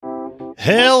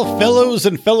Hail, fellows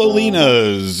and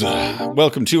fellowlinas.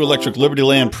 Welcome to Electric Liberty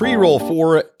Land pre-roll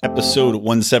for episode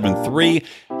 173.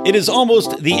 It is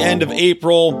almost the end of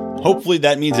April. Hopefully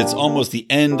that means it's almost the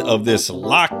end of this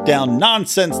lockdown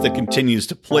nonsense that continues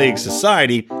to plague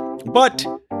society. But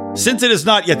since it is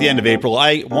not yet the end of April,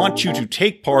 I want you to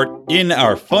take part in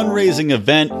our fundraising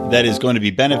event that is going to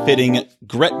be benefiting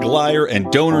Gret Glyer and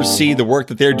DonorSee, the work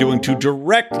that they're doing to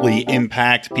directly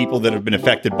impact people that have been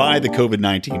affected by the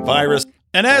COVID-19 virus.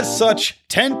 And as such,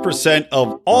 10%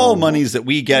 of all monies that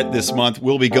we get this month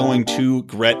will be going to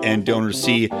Gret and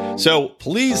DonorSee. So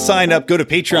please sign up. Go to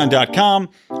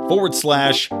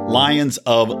patreon.com/Lions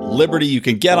of Liberty. You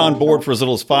can get on board for as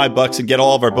little as $5 and get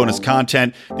all of our bonus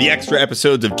content. The extra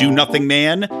episodes of Do Nothing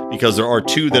Man, because there are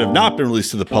 2 that have not been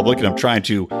released to the public, and I'm trying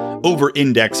to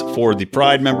over-index for the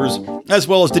Pride members, as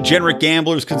well as Degenerate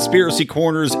Gamblers, Conspiracy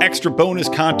Corners, extra bonus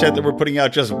content that we're putting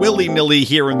out just willy-nilly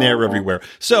here and there everywhere.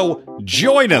 So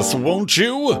join us, won't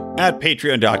you? At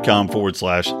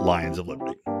patreon.com/Lions of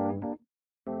Liberty.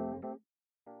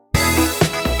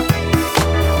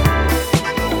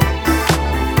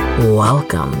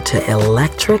 Welcome to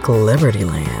Electric Liberty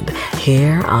Land,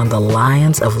 here on the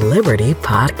Lions of Liberty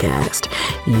podcast,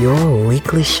 your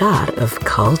weekly shot of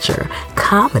culture,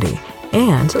 comedy,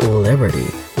 and liberty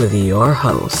with your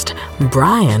host,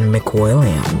 Brian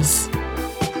McWilliams.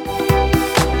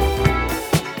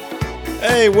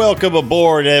 Hey, welcome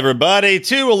aboard, everybody,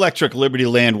 to Electric Liberty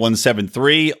Land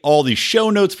 173. All the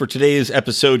show notes for today's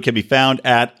episode can be found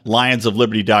at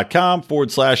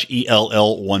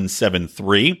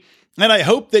lionsofliberty.com/ELL173. And I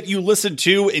hope that you listened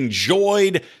to,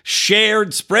 enjoyed,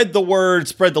 shared, spread the word,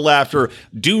 spread the laughter,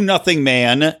 Do Nothing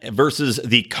Man versus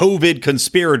the COVID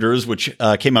Conspirators, which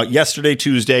came out yesterday,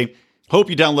 Tuesday. Hope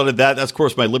you downloaded that. That's, of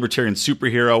course, my libertarian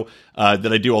superhero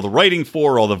that I do all the writing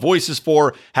for, all the voices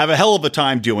for. Have a hell of a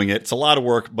time doing it. It's a lot of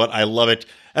work, but I love it.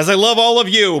 As I love all of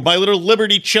you, my little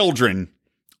liberty children,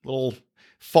 little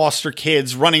foster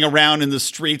kids running around in the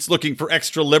streets looking for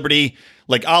extra liberty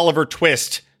like Oliver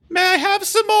Twist. May I have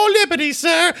some more liberty,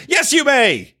 sir? Yes, you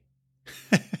may.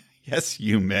 Yes,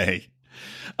 you may.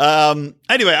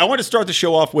 Anyway, I want to start the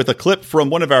show off with a clip from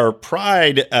one of our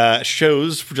Pride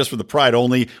shows, just for the Pride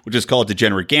only, which is called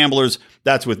Degenerate Gamblers.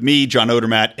 That's with me, John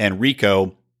Odermatt, and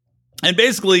Rico. And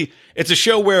basically, it's a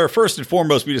show where, first and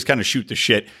foremost, we just kind of shoot the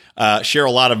shit, share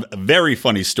a lot of very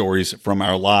funny stories from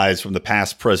our lives, from the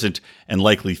past, present, and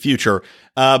likely future.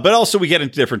 But also we get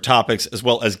into different topics as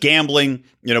well as gambling.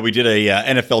 You know, we did a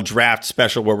NFL draft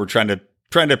special where we're trying to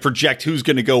project who's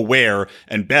going to go where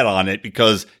and bet on it,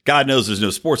 because God knows there's no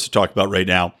sports to talk about right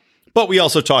now. But we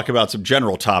also talk about some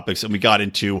general topics, and we got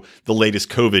into the latest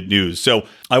COVID news. So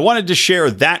I wanted to share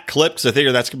that clip because I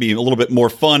figure that's going to be a little bit more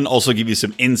fun. Also give you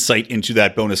some insight into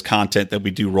that bonus content that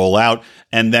we do roll out.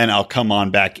 And then I'll come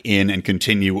on back in and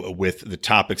continue with the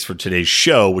topics for today's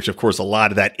show, which, of course, a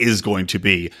lot of that is going to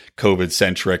be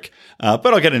COVID-centric. But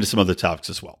I'll get into some other topics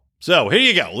as well. So here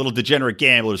you go, little Degenerate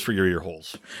Gamblers for your ear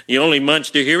holes. The only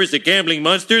monster here is the gambling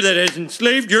monster that has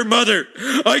enslaved your mother.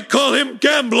 I call him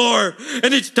Gamblor,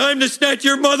 and it's time to snatch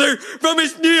your mother from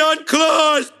his neon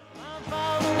claws. My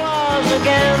father was a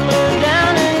gambler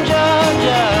down in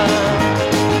Georgia,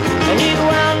 and he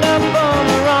wound up on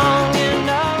the wrong end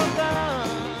of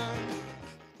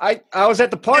the... I was at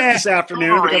the park this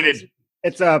afternoon because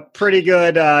it's a pretty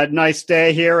good, nice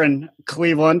day here in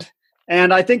Cleveland.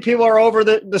 And I think people are over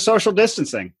the social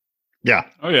distancing. Yeah.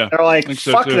 Oh yeah. They're like,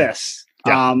 fuck so this.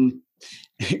 Yeah.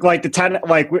 Like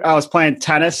I was playing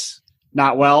tennis,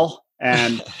 not well.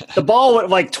 And the ball,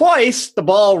 like twice, the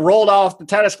ball rolled off the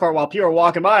tennis court while people were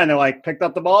walking by, and they like picked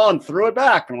up the ball and threw it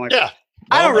back. And I'm like, yeah,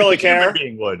 I don't really care.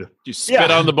 Would. You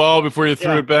spit on the ball before you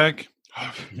threw it back?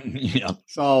 Yeah.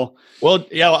 So, well,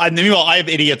 yeah. Meanwhile, I have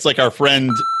idiots like our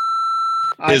friend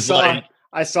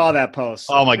I saw that post.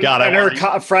 Oh my God. I heard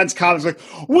friends' comments like,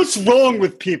 what's wrong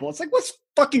with people? It's like, what's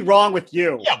fucking wrong with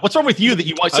you? Yeah, what's wrong with you that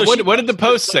you want? So what did the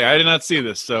post say? I did not see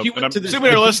this. So I'm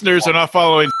assuming our listeners are not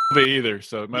following either.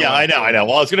 So yeah, I know.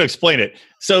 Well, I was going to explain it.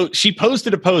 So she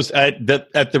posted a post at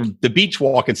the beach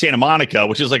walk in Santa Monica,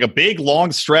 which is like a big,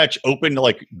 long stretch, open to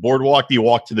like boardwalk. You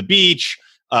walk to the beach,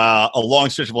 a long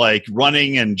stretch of like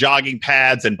running and jogging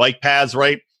pads and bike paths,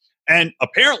 right? And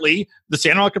apparently the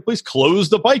Santa Monica police closed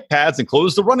the bike paths and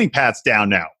closed the running paths down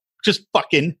now, which is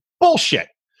fucking bullshit.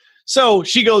 So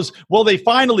she goes, well, they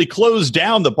finally closed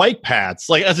down the bike paths,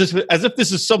 like as if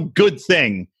this is some good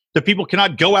thing that people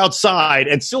cannot go outside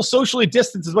and still socially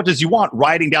distance as much as you want,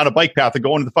 riding down a bike path and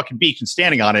going to the fucking beach and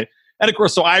standing on it. And of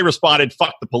course, so I responded,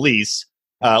 fuck the police,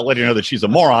 letting her know that she's a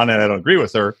moron and I don't agree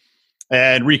with her.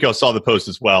 And Rico saw the post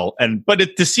as well.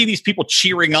 But to see these people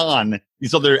cheering on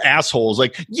these other assholes,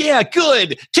 like, yeah,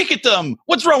 good, ticket them.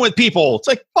 What's wrong with people? It's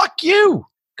like, fuck you.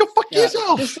 Go fuck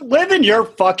yourself. Just live in your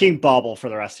fucking bubble for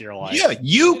the rest of your life. Yeah,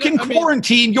 you can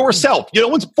quarantine yourself. No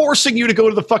one's forcing you to go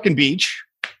to the fucking beach.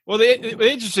 Well, the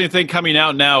interesting thing coming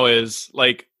out now is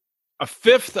like a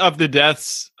fifth of the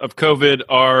deaths of COVID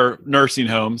are nursing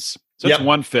homes. So that's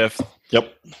 1/5.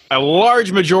 Yep. A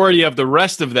large majority of the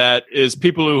rest of that is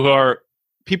people who are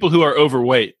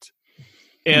overweight.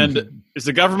 And is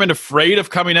the government afraid of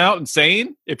coming out and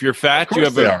saying if you're fat, you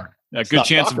have a good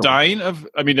chance of dying a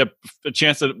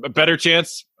better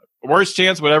chance, a worse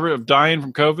chance, whatever, of dying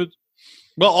from COVID?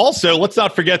 Well, also, let's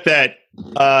not forget that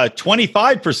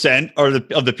 25%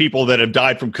 of the people that have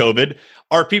died from COVID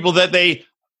are people that they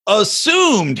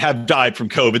assumed have died from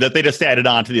COVID that they just added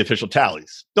on to the official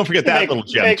tallies. Don't forget that little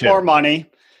gem, make too. more money.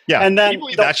 Yeah, and then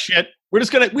that shit. We're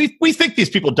just gonna we think these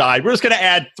people died. We're just gonna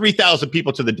add 3,000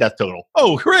 people to the death total.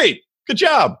 Oh, great, good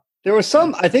job. There was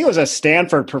I think it was a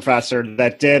Stanford professor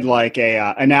that did like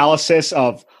a analysis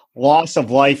of loss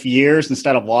of life years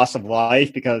instead of loss of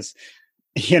life because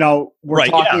we're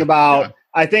talking about.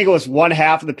 I think it was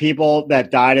 1/2 of the people that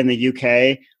died in the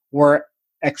UK were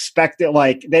expected,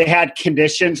 like they had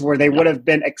conditions where they would have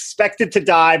been expected to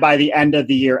die by the end of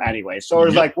the year anyway. So it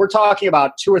was like, we're talking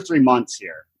about 2 or 3 months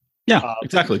here. Yeah,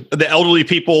 exactly. The elderly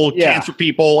people, cancer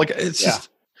people, like it's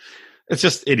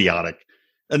just idiotic.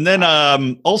 And then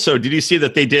also, did you see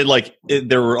that they did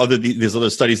there were these other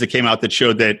studies that came out that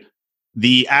showed that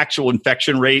the actual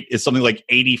infection rate is something like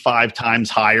 85 times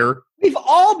higher. We've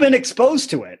all been exposed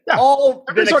to it. Yeah.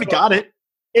 Everybody's already got it.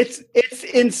 It's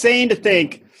insane to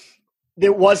think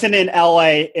it wasn't in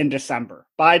LA in December.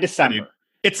 By December. I mean,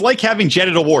 it's like having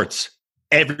genital warts.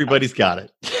 Everybody's got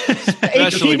it.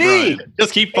 HPV.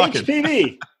 Just keep fucking.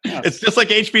 HPV. Yes. It's just like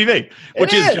HPV,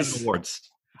 which is genital warts.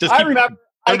 I remember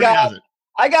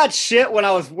I got shit when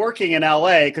I was working in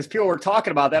LA because people were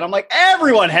talking about that. I'm like,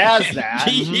 everyone has that.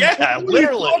 Yeah, what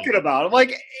literally. Are you talking about? I'm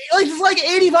like it's like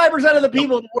 85% of the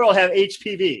people in the world have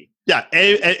HPV. Yeah,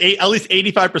 at least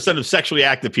 85% of sexually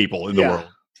active people in the world.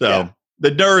 So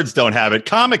the nerds don't have it.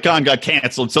 Comic-Con got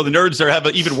canceled, so the nerds have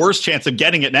an even worse chance of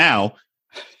getting it now.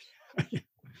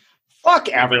 Fuck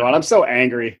everyone. I'm so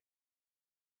angry.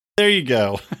 There you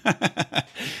go.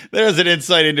 There's an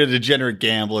insight into degenerate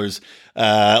gamblers.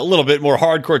 A little bit more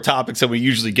hardcore topics than we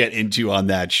usually get into on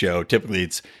that show. Typically,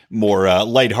 it's more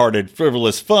lighthearted,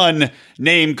 frivolous, fun,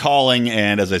 name calling,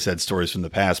 and as I said, stories from the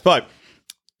past. But,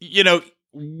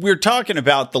 we're talking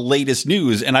about the latest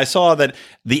news, and I saw that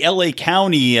the LA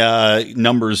County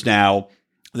numbers now,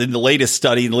 in the latest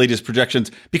study, the latest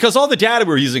projections, because all the data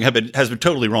we're using has been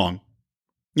totally wrong.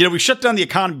 We shut down the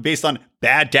economy based on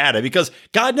bad data because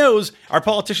God knows our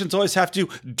politicians always have to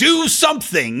do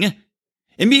something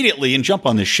immediately and jump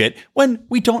on this shit when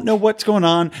we don't know what's going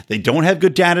on. They don't have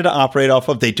good data to operate off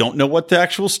of. They don't know what the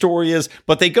actual story is,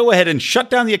 but they go ahead and shut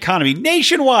down the economy.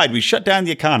 Nationwide, we shut down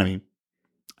the economy.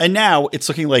 And now it's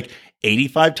looking like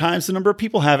 85 times the number of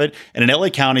people have it. And in LA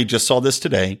County, just saw this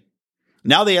today.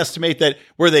 Now they estimate that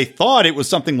where they thought it was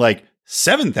something like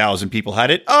 7,000 people had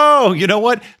it. Oh, you know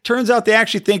what? Turns out they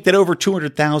actually think that over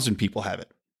 200,000 people have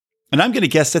it. And I'm going to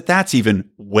guess that that's even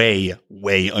way,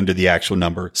 way under the actual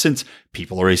number since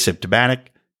people are asymptomatic.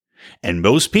 And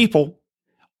most people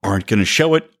aren't going to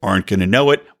show it, aren't going to know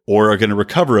it, or are going to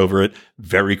recover over it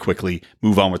very quickly,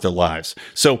 move on with their lives.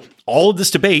 So all of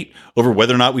this debate over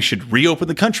whether or not we should reopen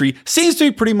the country seems to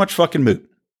be pretty much fucking moot.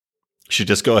 Should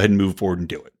just go ahead and move forward and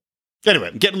do it. Anyway,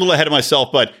 I'm getting a little ahead of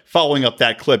myself, but following up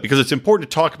that clip because it's important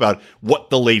to talk about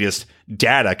what the latest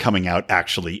data coming out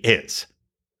actually is.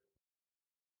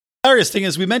 The hilarious thing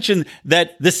is we mentioned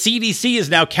that the CDC is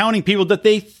now counting people that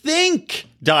they think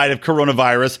died of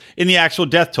coronavirus in the actual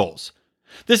death tolls.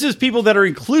 This is people that are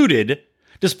included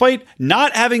despite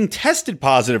not having tested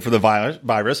positive for the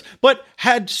virus, but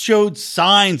had showed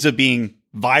signs of being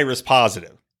virus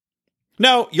positive.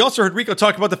 Now, you also heard Rico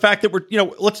talk about the fact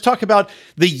that let's talk about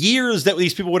the years that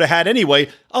these people would have had anyway.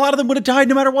 A lot of them would have died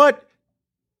no matter what.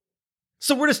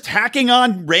 So we're just tacking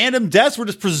on random deaths. We're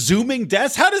just presuming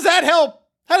deaths. How does that help?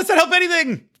 How does that help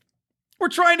anything? We're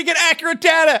trying to get accurate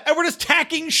data and we're just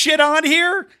tacking shit on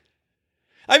here.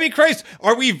 I mean, Christ,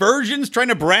 are we virgins trying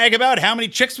to brag about how many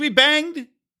chicks we banged?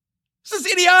 This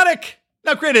is idiotic.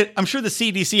 Now, granted, I'm sure the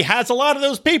CDC has a lot of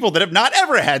those people that have not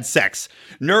ever had sex.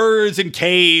 Nerds in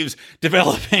caves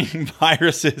developing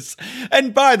viruses.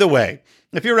 And by the way,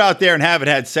 if you're out there and haven't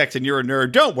had sex and you're a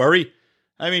nerd, don't worry.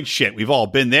 I mean, shit, we've all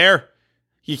been there.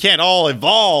 You can't all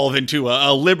evolve into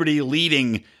a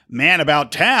liberty-leading man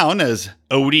about town as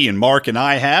Odie and Mark and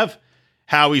I have.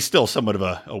 Howie's still somewhat of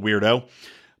a weirdo.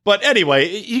 But anyway,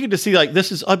 you can just see like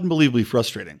this is unbelievably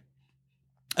frustrating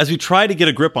as we try to get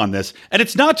a grip on this. And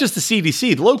it's not just the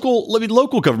CDC. The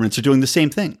local governments are doing the same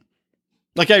thing.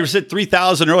 Like I said,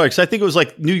 3,000 earlier, because I think it was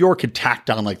like New York had tacked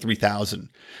on like 3,000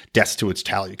 deaths to its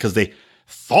tally because they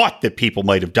thought that people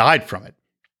might have died from it.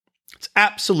 It's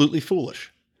absolutely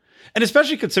foolish. And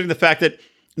especially considering the fact that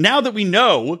now that we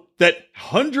know that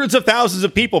hundreds of thousands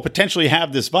of people potentially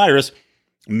have this virus,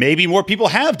 maybe more people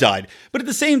have died. But at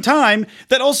the same time,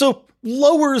 that also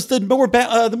lowers the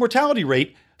mortality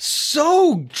rate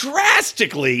so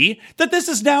drastically that this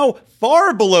is now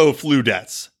far below flu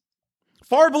deaths.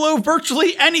 Far below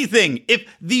virtually anything. If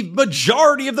the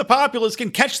majority of the populace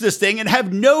can catch this thing and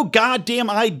have no goddamn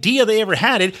idea they ever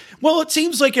had it, well, it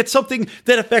seems like it's something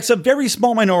that affects a very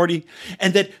small minority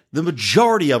and that the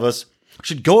majority of us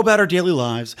should go about our daily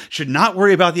lives, should not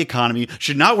worry about the economy,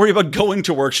 should not worry about going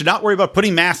to work, should not worry about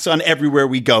putting masks on everywhere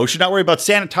we go, should not worry about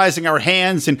sanitizing our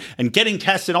hands and getting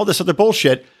tests and all this other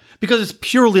bullshit because it's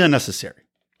purely unnecessary.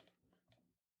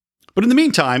 But in the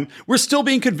meantime, we're still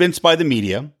being convinced by the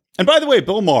media. And by the way,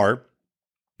 Bill Maher,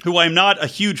 who I'm not a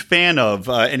huge fan of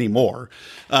anymore,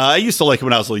 I used to like him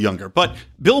when I was a little younger, but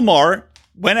Bill Maher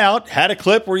went out, had a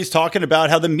clip where he's talking about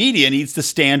how the media needs to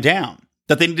stand down,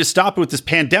 that they need to stop it with this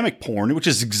pandemic porn, which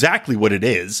is exactly what it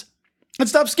is, and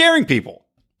stop scaring people.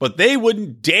 But they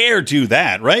wouldn't dare do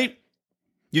that, right?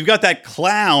 You've got that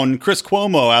clown, Chris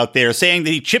Cuomo, out there saying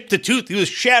that he chipped a tooth. He was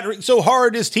shattering so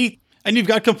hard his teeth. And you've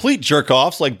got complete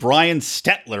jerk-offs like Brian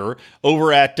Stetler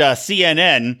over at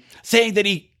CNN saying that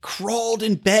he crawled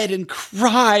in bed and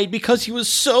cried because he was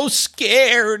so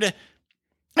scared.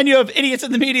 And you have idiots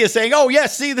in the media saying, oh,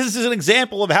 yes, see, this is an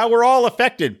example of how we're all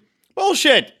affected.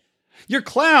 Bullshit. You're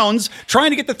clowns trying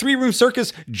to get the three-room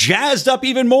circus jazzed up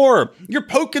even more. You're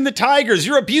poking the tigers.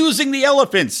 You're abusing the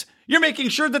elephants. You're making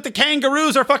sure that the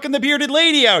kangaroos are fucking the bearded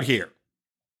lady out here.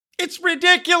 It's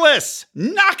ridiculous.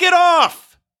 Knock it off.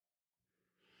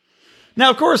 Now,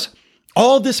 of course,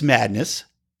 all this madness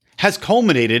has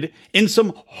culminated in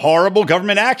some horrible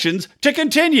government actions to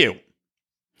continue.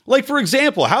 Like, for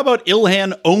example, how about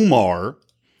Ilhan Omar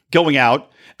going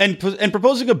out and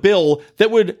proposing a bill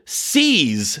that would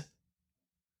seize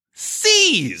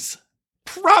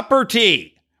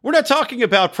property? We're not talking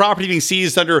about property being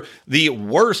seized under the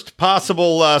worst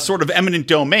possible sort of eminent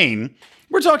domain.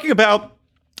 We're talking about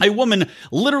a woman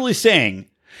literally saying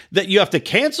that you have to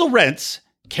cancel rents,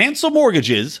 cancel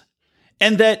mortgages,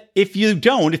 and that if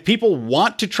people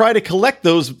want to try to collect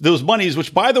those monies,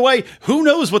 which, by the way, who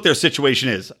knows what their situation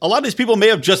is? A lot of these people may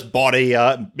have just bought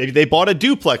maybe they bought a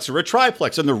duplex or a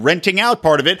triplex and they're renting out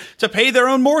part of it to pay their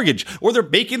own mortgage, or they're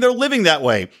making their living that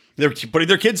way. They're putting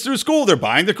their kids through school, they're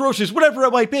buying their groceries, whatever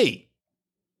it might be.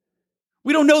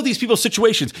 We don't know these people's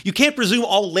situations. You can't presume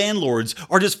all landlords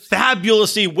are just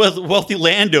fabulously wealthy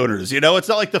landowners. It's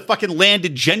not like the fucking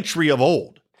landed gentry of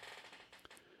old.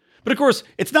 But of course,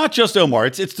 it's not just Omar.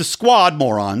 It's the squad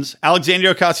morons,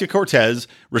 Alexandria Ocasio-Cortez,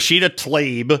 Rashida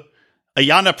Tlaib,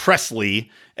 Ayanna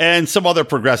Pressley, and some other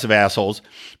progressive assholes.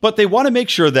 But they want to make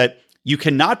sure that you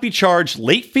cannot be charged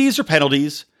late fees or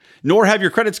penalties, nor have your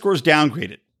credit scores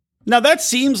downgraded. Now, that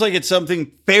seems like it's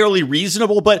something fairly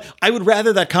reasonable, but I would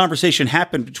rather that conversation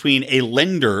happen between a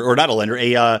lender, or not a lender,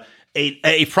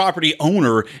 a property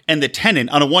owner and the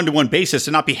tenant on a one-to-one basis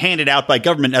and not be handed out by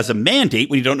government as a mandate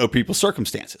when you don't know people's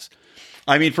circumstances.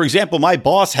 I mean, for example, my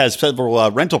boss has several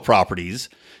rental properties,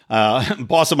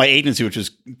 boss of my agency, which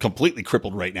is completely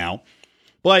crippled right now,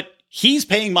 but he's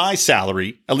paying my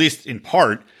salary, at least in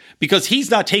part, because he's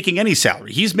not taking any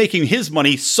salary. He's making his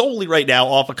money solely right now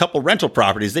off a couple rental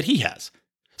properties that he has.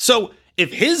 So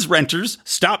if his renters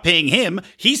stop paying him,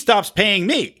 he stops paying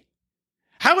me.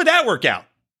 How would that work out?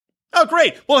 Oh,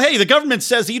 great. Well, hey, the government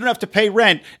says that you don't have to pay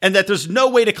rent and that there's no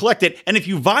way to collect it. And if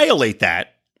you violate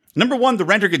that, number one, the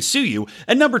renter could sue you.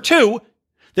 And number two,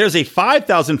 there's a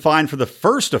 $5,000 fine for the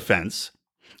first offense,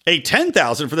 a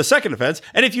 $10,000 for the second offense.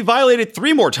 And if you violate it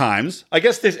 3 more times, I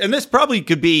guess this probably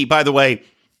could be, by the way,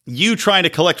 you trying to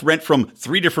collect rent from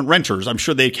 3 different renters. I'm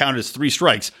sure they count as 3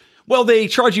 strikes. Well, they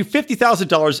charge you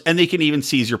 $50,000 and they can even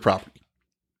seize your property.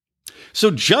 So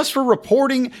just for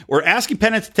reporting or asking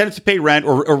tenants to pay rent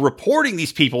or reporting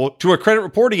these people to a credit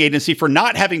reporting agency for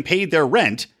not having paid their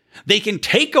rent, they can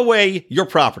take away your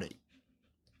property.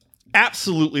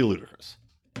 Absolutely ludicrous.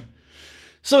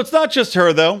 So it's not just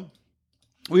her, though.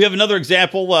 We have another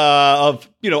example of,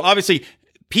 obviously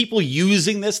people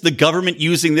using this, the government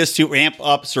using this to ramp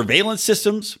up surveillance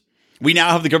systems. We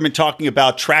now have the government talking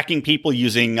about tracking people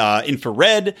using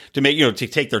infrared to make, to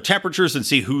take their temperatures and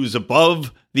see who's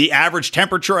above the average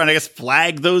temperature, and I guess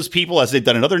flag those people as they've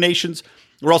done in other nations.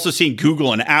 We're also seeing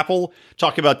Google and Apple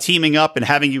talk about teaming up and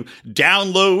having you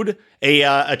download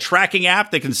a tracking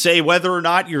app that can say whether or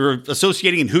not you're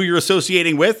associating and who you're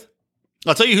associating with.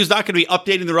 I'll tell you who's not going to be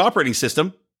updating their operating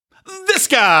system. This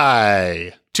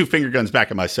guy. 2 finger guns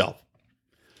back at myself.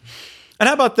 And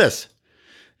how about this?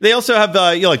 They also have,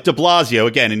 like de Blasio,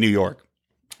 again, in New York.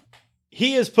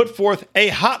 He has put forth a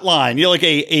hotline, like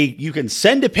you can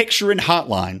send a picture in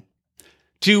hotline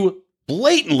to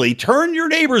blatantly turn your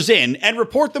neighbors in and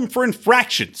report them for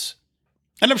infractions.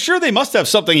 And I'm sure they must have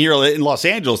something here in Los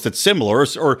Angeles that's similar,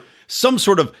 or some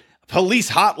sort of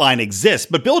police hotline exists.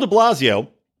 But Bill de Blasio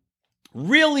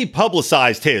really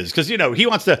publicized his, because,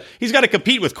 he's got to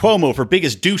compete with Cuomo for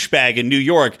biggest douchebag in New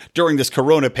York during this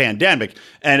corona pandemic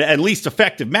and least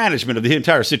effective management of the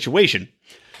entire situation.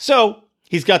 So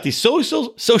he's got the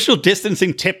social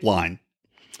distancing tip line.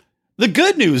 The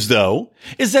good news, though,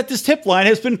 is that this tip line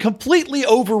has been completely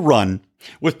overrun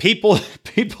with people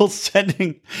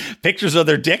sending pictures of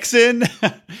their dicks in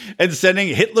and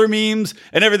sending Hitler memes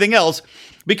and everything else,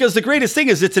 because the greatest thing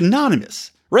is it's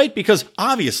anonymous, right? Because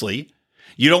obviously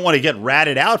you don't want to get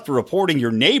ratted out for reporting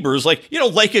your neighbors like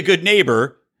a good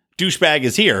neighbor, douchebag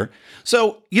is here.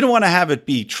 So you don't want to have it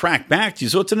be tracked back to you.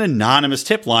 So it's an anonymous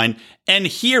tip line, and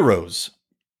heroes,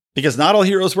 because not all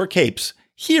heroes wear capes,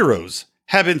 heroes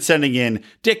have been sending in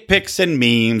dick pics and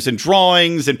memes and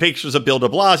drawings and pictures of Bill de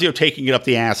Blasio taking it up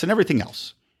the ass and everything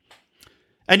else.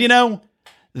 And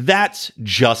that's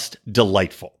just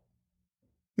delightful.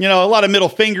 A lot of middle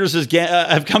fingers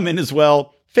have come in as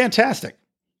well. Fantastic.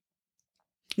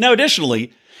 Now,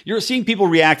 additionally, you're seeing people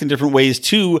react in different ways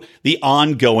to the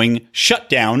ongoing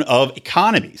shutdown of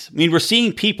economies. I mean, we're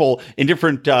seeing people in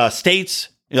different states,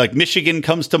 like Michigan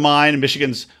comes to mind.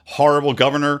 Michigan's horrible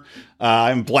governor.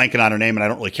 I'm blanking on her name, and I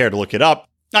don't really care to look it up.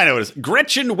 I know it is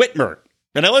Gretchen Whitmer.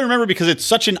 And I only remember because it's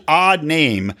such an odd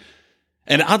name.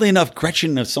 And oddly enough,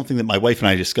 Gretchen is something that my wife and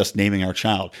I discussed naming our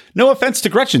child. No offense to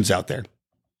Gretchens out there,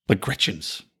 but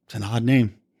Gretchen's, it's an odd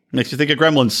name. Makes you think of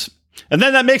Gremlins. And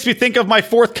then that makes me think of my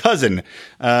fourth cousin.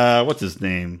 What's his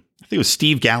name? I think it was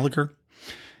Steve Gallagher.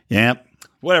 Yeah.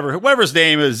 Whatever his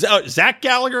name is. Zach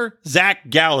Gallagher? Zach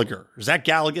Gallagher. Zach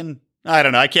Galligan? I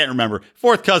don't know. I can't remember.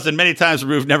 Fourth cousin, many times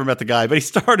removed, never met the guy, but he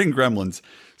starred in Gremlins.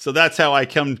 So that's how I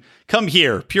come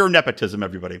here. Pure nepotism,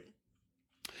 everybody.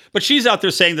 But she's out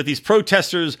there saying that these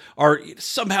protesters are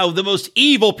somehow the most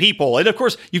evil people. And of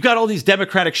course, you've got all these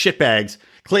Democratic shitbags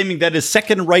claiming that is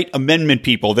Second Right Amendment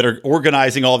people that are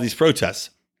organizing all these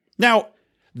protests. Now,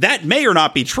 that may or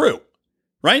not be true,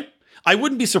 right? I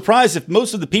wouldn't be surprised if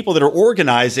most of the people that are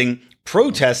organizing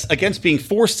protests against being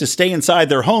forced to stay inside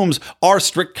their homes are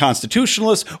strict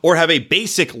constitutionalists or have a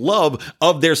basic love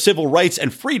of their civil rights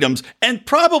and freedoms, and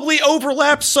probably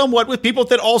overlap somewhat with people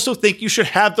that also think you should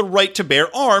have the right to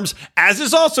bear arms, as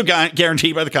is also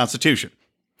guaranteed by the Constitution.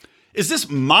 Is this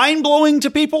mind-blowing to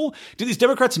people? Do these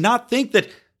Democrats not think that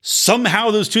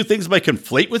somehow those two things might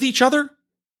conflate with each other?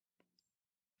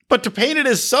 But to paint it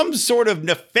as some sort of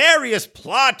nefarious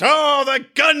plot, the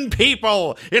gun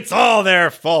people, it's all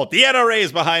their fault. The NRA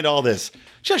is behind all this.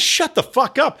 Just shut the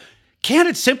fuck up. Can't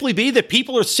it simply be that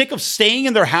people are sick of staying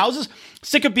in their houses,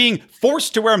 sick of being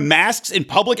forced to wear masks in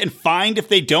public and fined if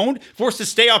they don't, forced to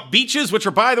stay off beaches, which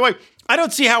are, by the way, I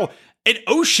don't see how an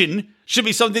ocean should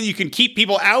be something you can keep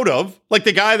people out of. Like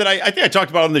the guy that I think I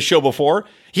talked about on the show before.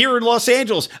 Here in Los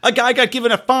Angeles, a guy got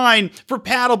given a fine for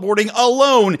paddleboarding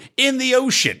alone in the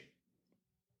ocean.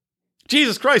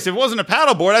 Jesus Christ, if it wasn't a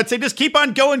paddleboard, I'd say just keep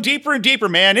on going deeper and deeper,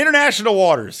 man. International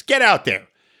waters. Get out there.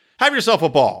 Have yourself a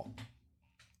ball.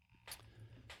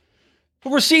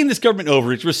 But we're seeing this government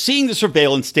overreach. We're seeing the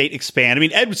surveillance state expand. I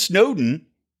mean, Edward Snowden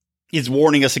is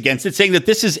warning us against it, saying that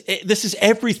this is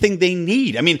everything they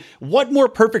need. I mean, what more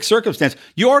perfect circumstance?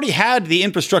 You already had the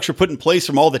infrastructure put in place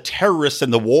from all the terrorists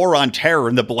and the war on terror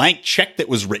and the blank check that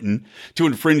was written to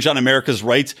infringe on America's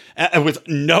rights with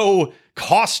no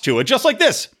cost to it, just like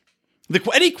this.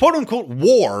 Any quote-unquote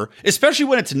war, especially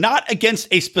when it's not against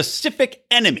a specific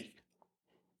enemy,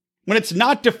 when it's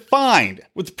not defined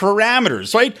with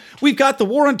parameters, right? We've got the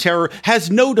war on terror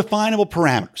has no definable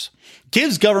parameters.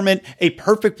 Gives government a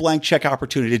perfect blank check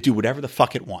opportunity to do whatever the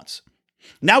fuck it wants.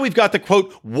 Now we've got the,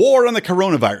 quote, war on the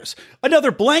coronavirus.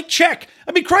 Another blank check.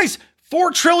 I mean, Christ,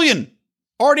 $4 trillion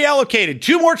already allocated.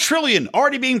 2 more trillion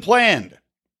already being planned.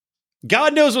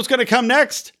 God knows what's going to come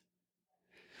next.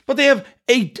 But they have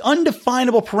a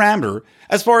undefinable parameter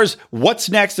as far as what's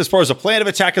next, as far as a plan of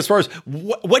attack, as far as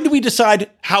when do we decide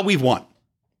how we want.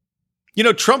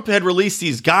 Trump had released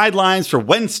these guidelines for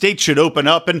when states should open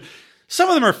up, and some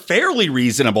of them are fairly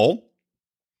reasonable.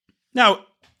 Now,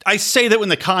 I say that in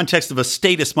the context of a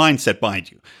statist mindset, mind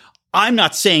you. I'm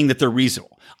not saying that they're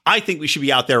reasonable. I think we should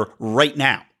be out there right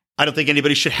now. I don't think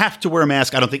anybody should have to wear a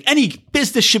mask. I don't think any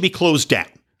business should be closed down.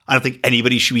 I don't think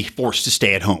anybody should be forced to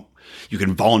stay at home. You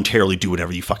can voluntarily do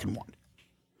whatever you fucking want.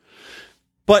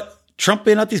 But Trump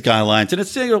made out these guidelines, and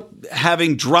it's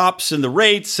having drops in the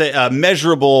rates,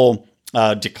 measurable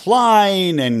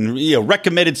decline, and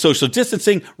recommended social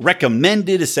distancing,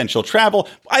 recommended essential travel.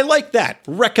 I like that.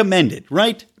 Recommended,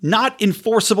 right? Not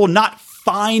enforceable, not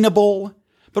finable,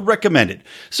 but recommended.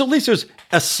 So at least there's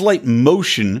a slight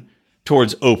motion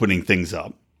towards opening things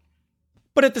up.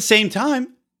 But at the same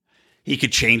time, he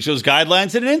could change those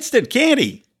guidelines in an instant, can't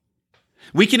he?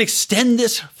 We can extend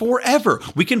this forever.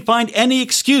 We can find any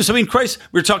excuse. I mean, Christ,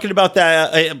 we were talking about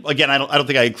that. Again, I don't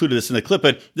think I included this in the clip,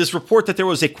 but this report that there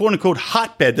was a quote-unquote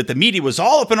hotbed that the media was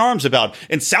all up in arms about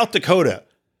in South Dakota.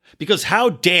 Because how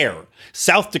dare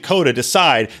South Dakota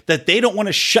decide that they don't want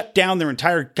to shut down their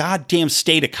entire goddamn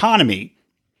state economy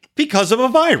because of a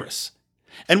virus?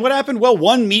 And what happened? Well,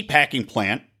 one meatpacking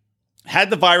plant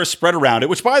had the virus spread around it,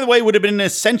 which, by the way, would have been an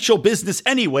essential business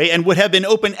anyway and would have been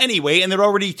open anyway, and they're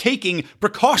already taking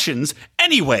precautions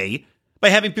anyway by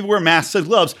having people wear masks and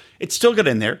gloves. It still got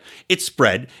in there. It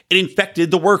spread. It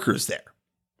infected the workers there.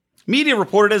 Media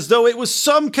reported as though it was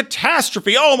some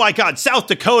catastrophe. Oh my God, South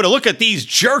Dakota, look at these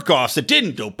jerk-offs that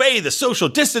didn't obey the social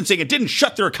distancing and didn't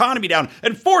shut their economy down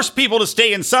and force people to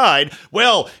stay inside.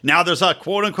 Well, now there's a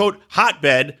quote-unquote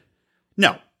hotbed.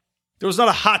 No, there was not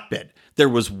a hotbed. There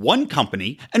was one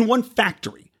company and one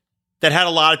factory that had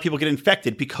a lot of people get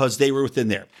infected because they were within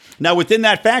there. Now, within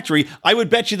that factory, I would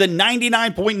bet you that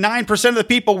 99.9% of the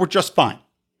people were just fine.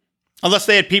 Unless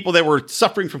they had people that were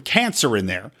suffering from cancer in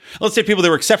there. Unless they had people that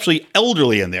were exceptionally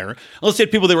elderly in there. Unless they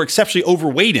had people that were exceptionally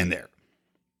overweight in there.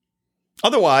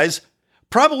 Otherwise,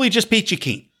 probably just peachy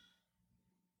keen.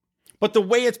 But the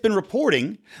way it's been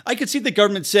reporting, I could see the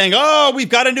government saying, oh, we've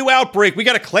got a new outbreak. We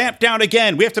got to clamp down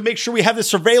again. We have to make sure we have the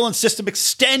surveillance system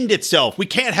extend itself. We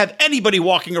can't have anybody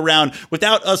walking around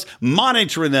without us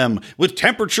monitoring them with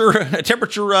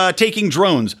temperature taking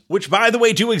drones, which, by the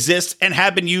way, do exist and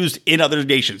have been used in other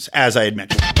nations, as I had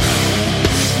mentioned.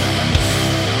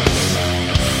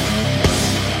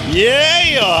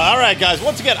 Yeah. All right, guys.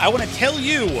 Once again, I want to tell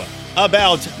you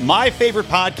about my favorite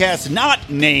podcast, not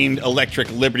named Electric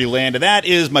Liberty Land, and that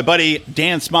is my buddy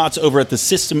Dan Smots over at the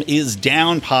System Is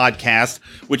Down podcast,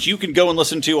 which you can go and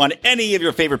listen to on any of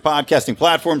your favorite podcasting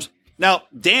platforms. Now,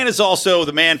 Dan is also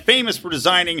the man famous for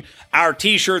designing our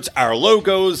t-shirts, our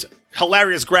logos,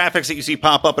 hilarious graphics that you see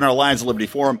pop up in our Lions of Liberty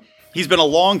forum. He's been a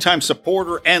longtime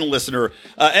supporter and listener,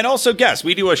 and also guest.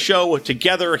 We do a show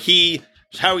together. He,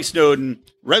 Howie Snowden,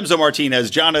 Remzo Martinez,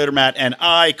 John Odermatt, and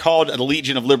I called the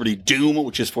Legion of Liberty Doom,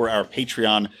 which is for our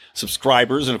Patreon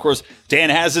subscribers. And of course, Dan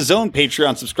has his own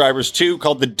Patreon subscribers too,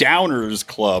 called the Downers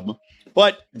Club.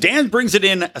 But Dan brings it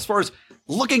in as far as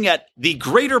looking at the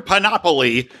greater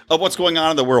panoply of what's going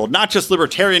on in the world. Not just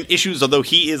libertarian issues, although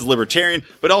he is libertarian,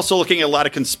 but also looking at a lot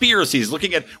of conspiracies,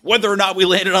 looking at whether or not we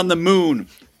landed on the moon,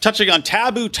 touching on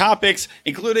taboo topics,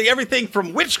 including everything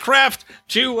from witchcraft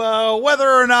to whether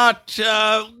or not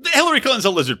Hillary Clinton's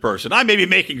a lizard person. I may be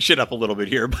making shit up a little bit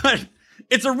here, but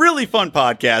it's a really fun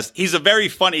podcast. He's a very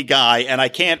funny guy, and I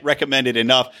can't recommend it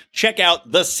enough. Check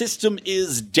out The System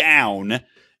Is Down,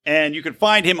 and you can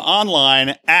find him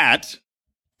online at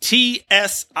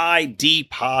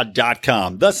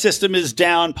tsidpod.com. The System Is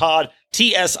Down pod,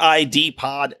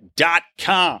 tsidpod.com.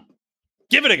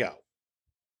 Give it a go.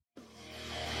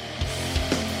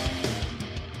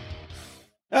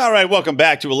 All right, welcome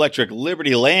back to Electric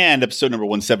Liberty Land, episode number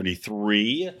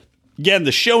 173. Again,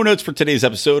 the show notes for today's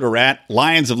episode are at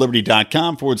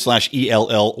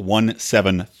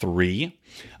lionsofliberty.com/ELL173.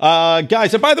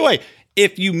 Guys, and by the way,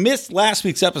 if you missed last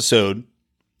week's episode,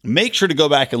 make sure to go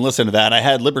back and listen to that. I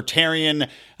had Libertarian,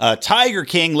 Tiger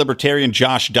King Libertarian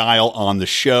Josh Dial on the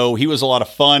show. He was a lot of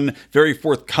fun, very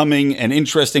forthcoming and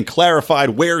interesting, clarified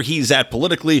where he's at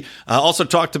politically. Also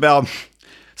talked about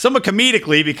somewhat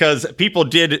comedically, because people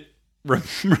did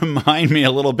remind me a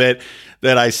little bit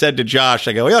that I said to Josh,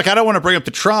 I go, hey, look, I don't want to bring up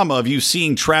the trauma of you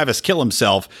seeing Travis kill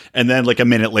himself. And then like a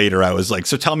minute later, I was like,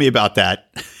 so tell me about that.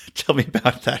 Tell me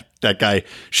about that guy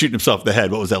shooting himself in the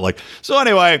head. What was that like? So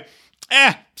anyway,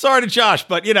 sorry to Josh,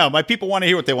 but my people want to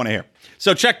hear what they want to hear.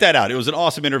 So check that out. It was an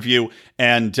awesome interview,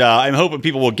 and I'm hoping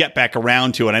people will get back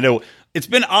around to it. I know it's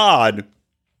been odd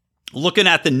looking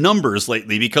at the numbers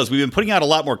lately because we've been putting out a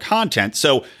lot more content.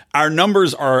 So our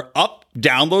numbers are up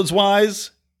downloads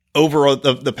wise over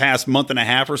the past month and a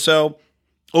half or so.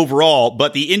 overall,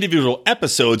 but the individual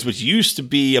episodes, which used to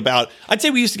be I'd say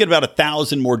we used to get about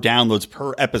 1,000 more downloads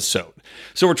per episode.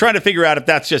 So we're trying to figure out if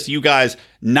that's just you guys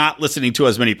not listening to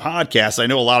as many podcasts. I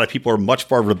know a lot of people are much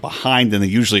farther behind than they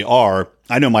usually are.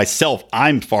 I know myself,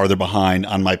 I'm farther behind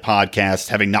on my podcast,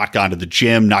 having not gone to the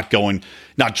gym, not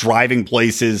driving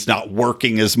places, not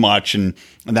working as much and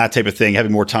that type of thing,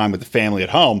 having more time with the family at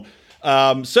home.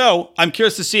 So I'm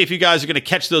curious to see if you guys are going to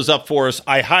catch those up for us.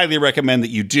 I highly recommend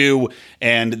that you do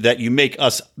and that you make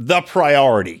us the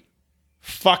priority.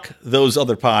 Fuck those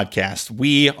other podcasts.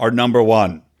 We are number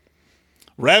one.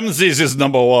 Ramses is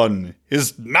number one.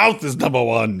 His mouth is number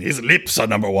one. His lips are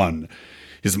number one.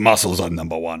 His muscles are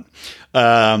number one.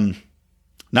 Nacho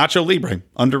Libre,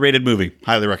 underrated movie.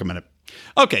 Highly recommend it.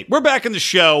 Okay, we're back in the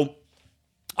show.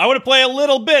 I want to play a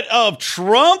little bit of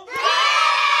Trump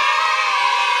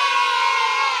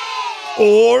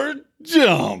or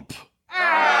Dump.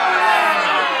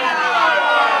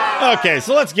 Okay,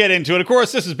 so let's get into it. Of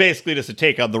course, this is basically just a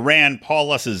take on the Rand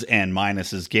Pauluses and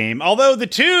minuses game, although the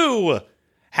two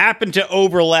happen to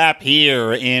overlap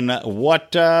here in what,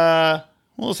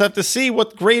 we'll just have to see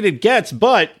what grade it gets,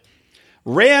 but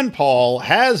Rand Paul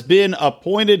has been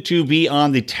appointed to be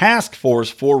on the task force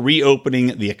for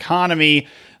reopening the economy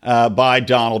by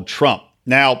Donald Trump.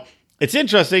 Now, it's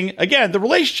interesting. Again, the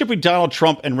relationship with Donald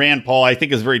Trump and Rand Paul, I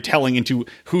think, is very telling into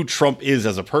who Trump is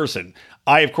as a person.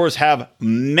 I, of course, have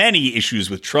many issues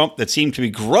with Trump that seem to be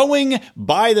growing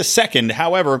by the second.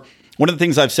 However, one of the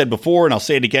things I've said before, and I'll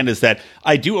say it again, is that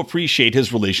I do appreciate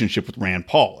his relationship with Rand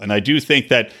Paul. And I do think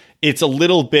that it's a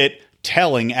little bit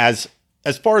telling as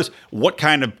far as what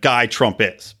kind of guy Trump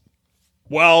is.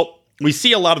 Well, we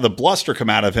see a lot of the bluster come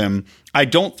out of him. I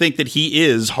don't think that he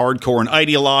is hardcore an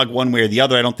ideologue one way or the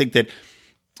other. I don't think that,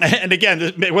 and again,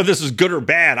 whether this is good or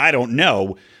bad, I don't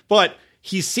know. But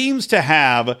he seems to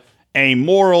have a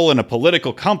moral and a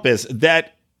political compass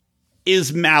that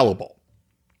is malleable.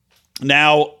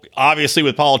 Now, obviously,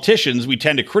 with politicians, we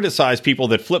tend to criticize people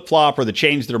that flip-flop or that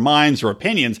change their minds or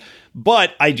opinions,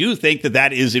 but I do think that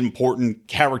that is an important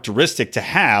characteristic to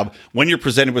have when you're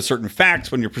presented with certain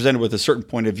facts, when you're presented with a certain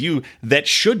point of view that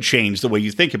should change the way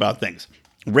you think about things.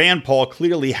 Rand Paul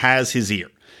clearly has his ear,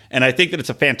 and I think that it's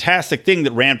a fantastic thing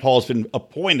that Rand Paul has been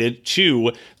appointed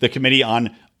to the Committee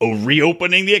on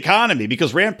Reopening the Economy,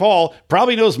 because Rand Paul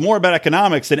probably knows more about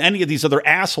economics than any of these other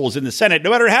assholes in the Senate, no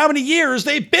matter how many years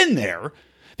they've been there.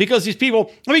 Because these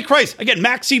people, I mean, Christ, again,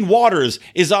 Maxine Waters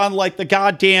is on like the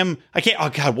goddamn,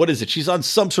 what is it? She's on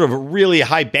some sort of a really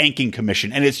high banking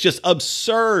commission, and it's just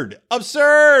absurd.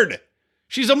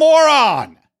 She's a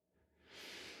moron.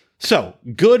 So,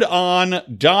 good on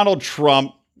Donald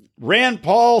Trump. Rand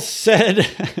Paul said,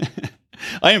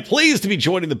 I am pleased to be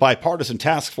joining the bipartisan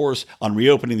task force on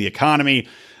reopening the economy.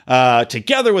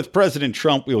 Together with President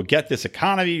Trump, we will get this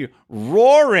economy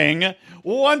roaring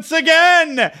once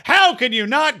again. How can you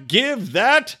not give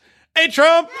that a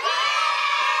Trump?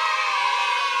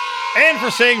 And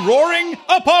for saying roaring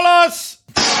upon us.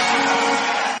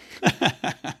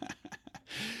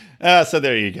 So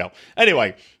there you go.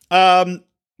 Anyway,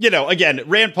 again,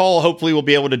 Rand Paul hopefully will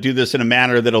be able to do this in a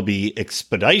manner that'll be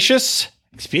expeditious.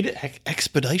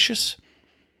 Expeditious?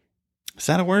 Is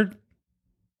that a word?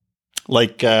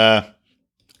 Like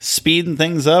speeding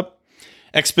things up?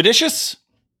 Expeditious?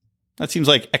 That seems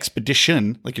like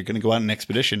expedition, like you're going to go out on an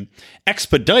expedition.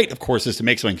 Expedite, of course, is to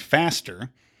make something faster.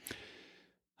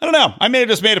 I don't know. I may have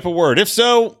just made up a word. If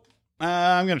so,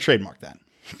 I'm going to trademark that.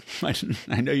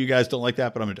 I know you guys don't like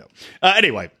that, but I'm going to do it.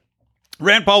 Anyway.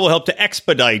 Rand Paul will help to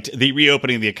expedite the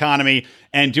reopening of the economy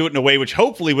and do it in a way which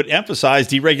hopefully would emphasize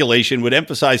deregulation, would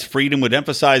emphasize freedom, would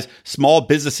emphasize small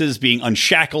businesses being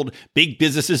unshackled, big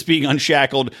businesses being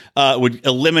unshackled, would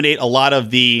eliminate a lot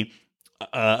of the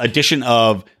addition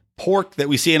of pork that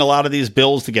we see in a lot of these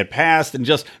bills to get passed, and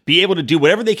just be able to do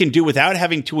whatever they can do without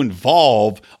having to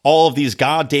involve all of these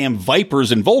goddamn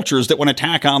vipers and vultures that want to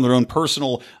tack on their own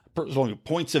personal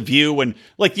points of view, and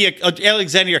like the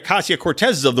Alexandria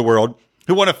Ocasio-Cortezes of the world,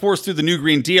 who want to force through the New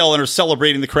Green Deal and are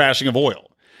celebrating the crashing of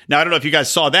oil. Now, I don't know if you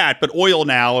guys saw that, but oil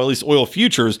now, or at least oil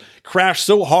futures, crashed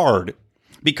so hard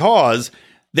because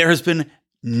there has been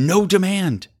no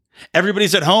demand.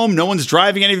 Everybody's at home. No one's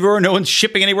driving anywhere. No one's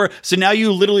shipping anywhere. So now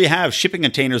you literally have shipping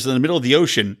containers in the middle of the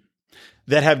ocean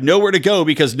that have nowhere to go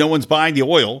because no one's buying the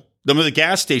oil. Some of the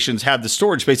gas stations have the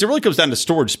storage space. It really comes down to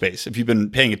storage space, if you've been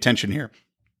paying attention here,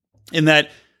 in that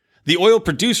the oil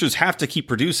producers have to keep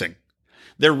producing.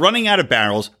 They're running out of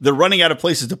barrels. They're running out of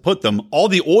places to put them. All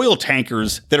the oil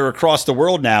tankers that are across the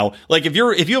world now, like if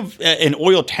you have an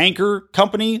oil tanker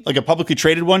company, like a publicly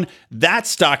traded one, that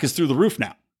stock is through the roof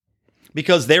now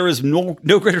because there is no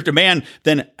greater demand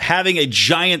than having a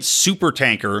giant super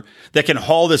tanker that can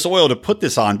haul this oil to put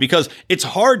this on, because it's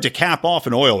hard to cap off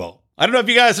an oil well. I don't know if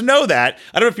you guys know that.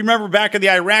 I don't know if you remember back in the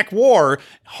Iraq War,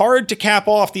 hard to cap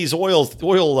off these oil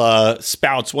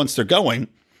spouts once they're going,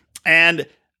 and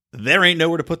there ain't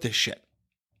nowhere to put this shit.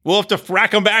 We'll have to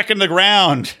frack them back in the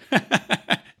ground.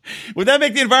 Would that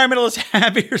make the environmentalists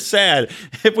happy or sad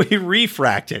if we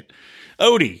refracked it?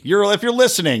 Odie, if you're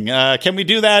listening, can we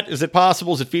do that? Is it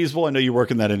possible? Is it feasible? I know you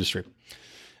work in that industry.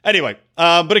 Anyway,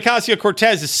 but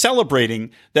Ocasio-Cortez is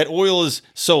celebrating that oil is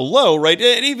so low, right?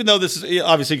 And even though this is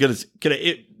obviously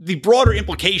the broader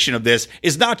implication of this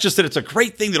is not just that it's a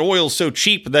great thing that oil is so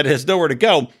cheap that it has nowhere to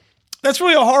go. That's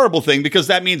really a horrible thing, because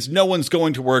that means no one's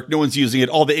going to work, no one's using it,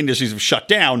 all the industries have shut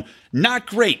down. Not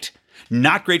great.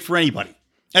 Not great for anybody.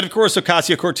 And of course,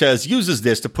 Ocasio-Cortez uses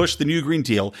this to push the new Green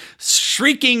Deal,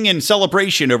 shrieking in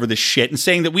celebration over this shit and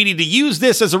saying that we need to use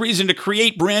this as a reason to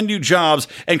create brand new jobs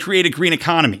and create a green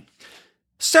economy.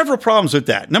 Several problems with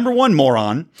that. Number one,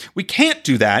 moron, we can't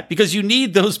do that because you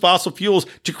need those fossil fuels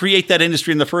to create that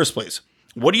industry in the first place.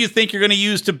 What do you think you're going to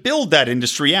use to build that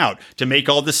industry out? To make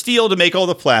all the steel, to make all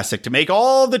the plastic, to make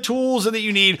all the tools that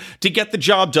you need to get the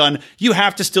job done, you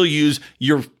have to still use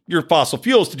your fossil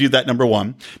fuels to do that, number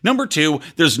one. Number two,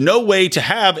 there's no way to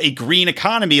have a green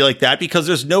economy like that because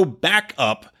there's no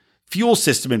backup fuel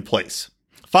system in place.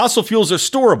 Fossil fuels are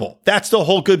storable. That's the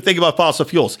whole good thing about fossil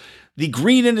fuels. The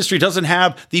green industry doesn't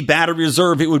have the battery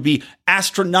reserve. It would be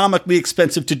astronomically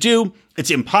expensive to do. It's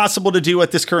impossible to do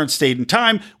at this current state in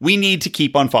time. We need to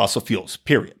keep on fossil fuels,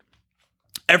 period.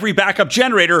 Every backup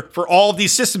generator for all of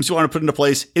these systems you want to put into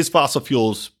place is fossil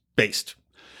fuels based.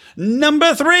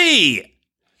 Number three,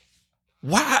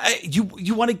 why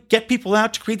you want to get people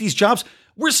out to create these jobs?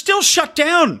 We're still shut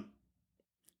down.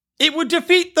 It would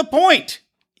defeat the point.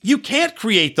 You can't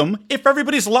create them if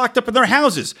everybody's locked up in their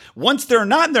houses. Once they're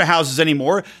not in their houses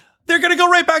anymore, they're going to go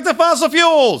right back to fossil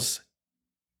fuels.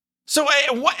 So,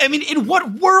 in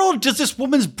what world does this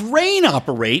woman's brain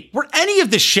operate where any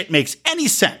of this shit makes any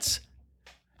sense?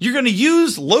 You're going to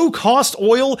use low-cost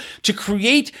oil to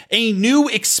create a new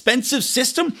expensive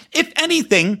system? If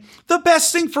anything, the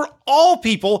best thing for all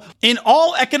people in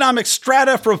all economic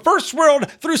strata from first world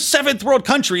through seventh world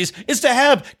countries is to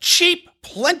have cheap,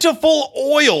 plentiful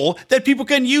oil that people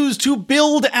can use to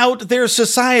build out their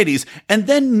societies. And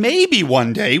then maybe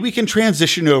one day we can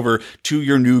transition over to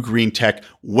your new green tech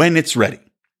when it's ready.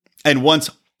 And once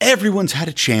everyone's had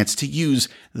a chance to use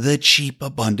the cheap,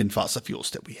 abundant fossil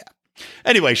fuels that we have.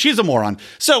 Anyway, she's a moron.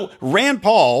 So Rand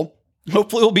Paul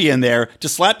hopefully will be in there to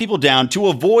slap people down to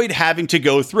avoid having to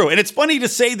go through. And it's funny to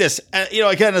say this,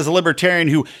 again, as a libertarian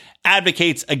who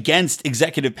advocates against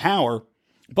executive power,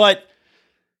 but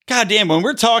goddamn, when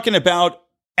we're talking about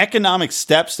economic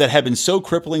steps that have been so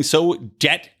crippling, so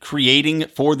debt creating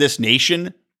for this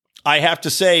nation, I have to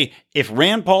say, if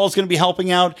Rand Paul is going to be helping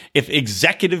out, if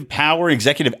executive power,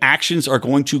 executive actions are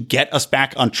going to get us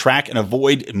back on track and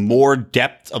avoid more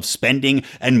depth of spending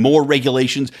and more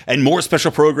regulations and more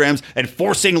special programs and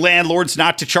forcing landlords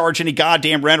not to charge any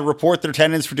goddamn rent or report their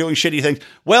tenants for doing shitty things,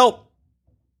 well,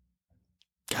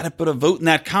 got to put a vote in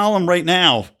that column right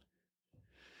now.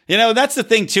 That's the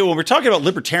thing, too. When we're talking about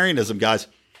libertarianism, guys,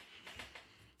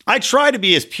 I try to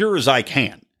be as pure as I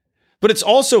can. But it's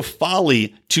also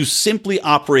folly to simply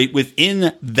operate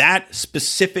within that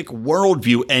specific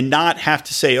worldview and not have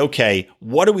to say, okay,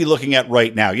 what are we looking at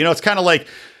right now? It's kind of like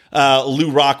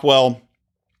Lou Rockwell,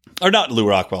 or not Lou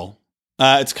Rockwell.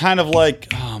 It's kind of like,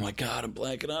 oh my God, I'm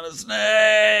blanking on his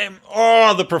name.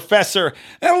 Oh, the professor.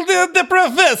 The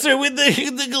professor with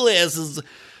the glasses.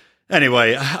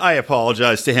 Anyway, I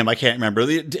apologize to him. I can't remember.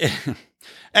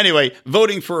 Anyway,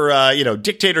 voting for,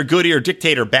 Dictator Goody or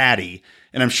Dictator Batty.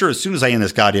 And I'm sure as soon as I end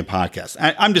this goddamn podcast,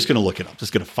 I'm just going to look it up.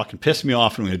 It's going to fucking piss me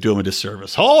off and I'm going to do him a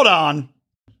disservice. Hold on.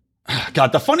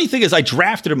 God, the funny thing is I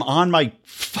drafted him on my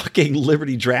fucking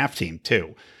Liberty draft team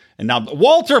too. And now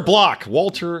Walter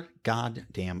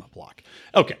goddamn Block.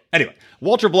 Okay. Anyway,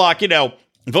 Walter Block,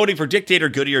 voting for Dictator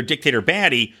Goody or Dictator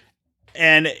Batty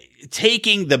and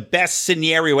taking the best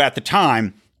scenario at the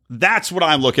time. That's what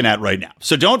I'm looking at right now.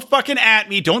 So don't fucking at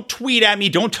me. Don't tweet at me.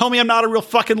 Don't tell me I'm not a real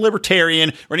fucking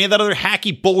libertarian or any of that other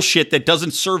hacky bullshit that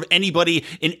doesn't serve anybody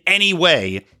in any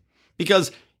way.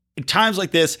 Because in times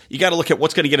like this, you got to look at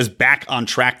what's going to get us back on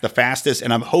track the fastest.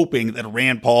 And I'm hoping that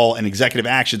Rand Paul and executive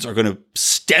actions are going to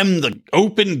stem the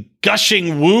open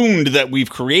gushing wound that we've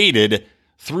created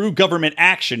through government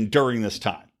action during this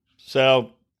time.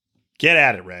 So get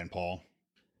at it, Rand Paul.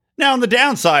 Now, on the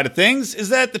downside of things is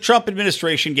that the Trump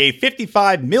administration gave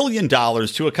 $55 million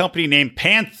to a company named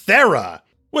Panthera.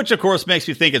 which of course makes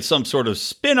me think it's some sort of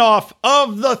spin-off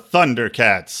of the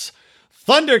Thundercats.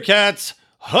 Thundercats,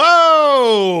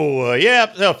 ho!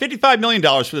 Yeah, so $55 million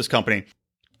for this company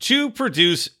to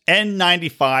produce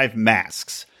N95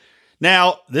 masks.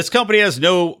 Now, this company has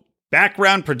no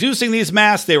background producing these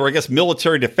masks. They were, I guess,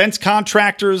 military defense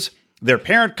contractors. Their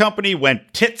parent company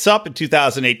went tits up in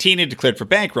 2018 and declared for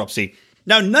bankruptcy.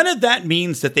 Now, none of that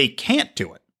means that they can't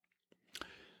do it.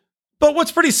 But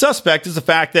what's pretty suspect is the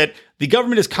fact that the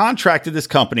government has contracted this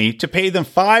company to pay them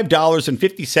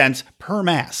 $5.50 per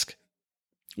mask,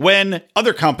 when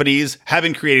other companies have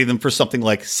been creating them for something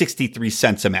like 63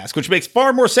 cents a mask, which makes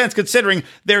far more sense considering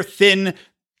they're thin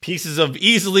pieces of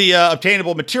easily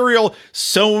obtainable material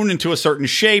sewn into a certain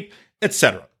shape,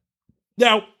 etc.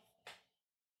 Now,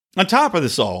 on top of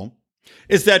this all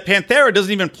is that Panthera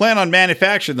doesn't even plan on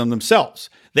manufacturing them themselves.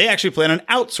 They actually plan on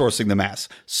outsourcing the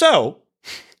masks. So,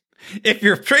 if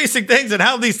you're tracing things and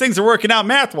how these things are working out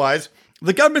math-wise,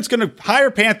 the government's going to hire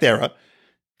Panthera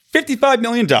 $55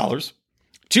 million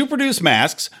to produce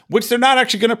masks, which they're not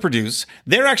actually going to produce.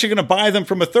 They're actually going to buy them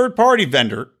from a third-party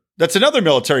vendor that's another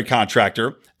military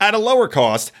contractor at a lower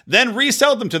cost, then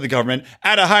resell them to the government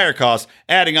at a higher cost,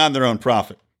 adding on their own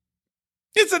profit.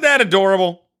 Isn't that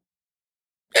adorable?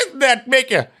 Doesn't that make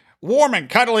you warm and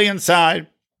cuddly inside?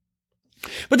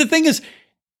 But the thing is,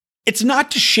 it's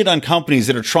not to shit on companies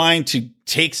that are trying to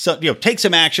take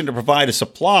some action to provide a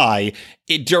supply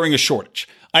during a shortage.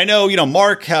 I know,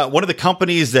 Mark, one of the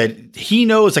companies that he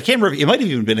knows, I can't remember, it might have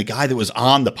even been a guy that was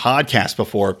on the podcast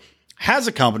before, has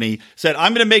a company, said,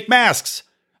 I'm going to make masks.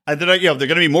 They're going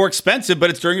to be more expensive,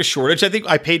 but it's during a shortage. I think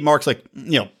I paid Mark's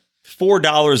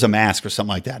 $4 a mask or something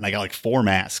like that, and I got like 4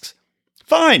 masks.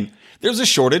 Fine. There's a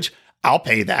shortage. I'll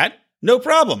pay that. No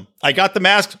problem. I got the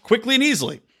masks quickly and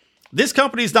easily. This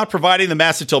company is not providing the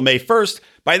masks until May 1st.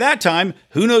 By that time,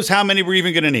 who knows how many we're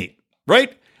even going to need,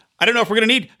 right? I don't know if we're going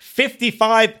to need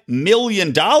 $55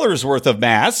 million worth of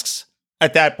masks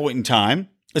at that point in time,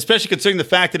 especially considering the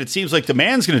fact that it seems like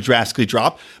demand's going to drastically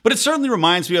drop. But it certainly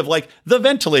reminds me of like the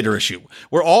ventilator issue,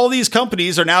 where all these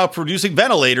companies are now producing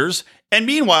ventilators. And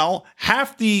meanwhile,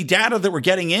 half the data that we're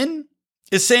getting in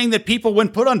is saying that people, when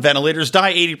put on ventilators,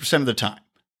 die 80% of the time.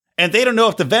 And they don't know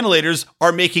if the ventilators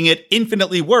are making it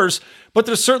infinitely worse, but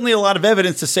there's certainly a lot of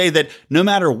evidence to say that no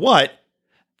matter what,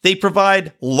 they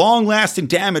provide long-lasting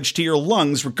damage to your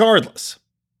lungs regardless.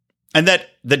 And that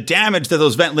the damage that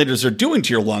those ventilators are doing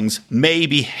to your lungs may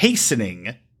be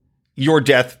hastening your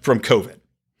death from COVID.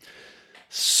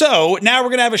 So now we're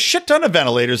going to have a shit ton of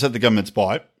ventilators that the government's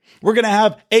bought. We're going to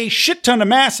have a shit ton of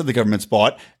masks that the government's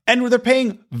bought, and they're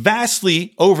paying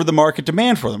vastly over the market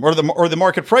demand for them, or the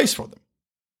market price for them.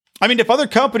 I mean, if other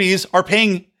companies are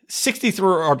paying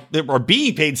 63 or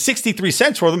being paid 63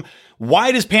 cents for them,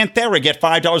 why does Panthera get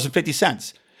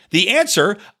 $5.50? The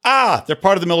answer, they're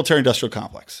part of the military-industrial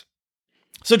complex.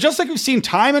 So just like we've seen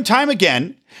time and time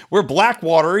again, where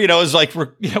Blackwater, is like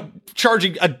we're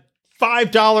charging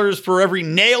 $5 for every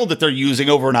nail that they're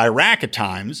using over in Iraq at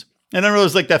times, and then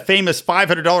there's like that famous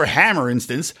 $500 hammer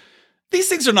instance. These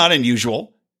things are not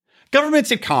unusual. Government's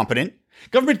incompetent.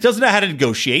 Government doesn't know how to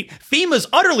negotiate. FEMA's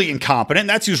utterly incompetent.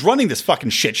 That's who's running this fucking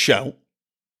shit show.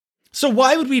 So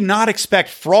why would we not expect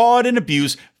fraud and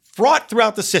abuse fraught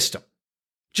throughout the system?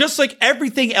 Just like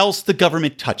everything else the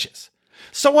government touches.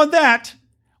 So on that,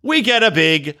 we get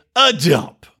a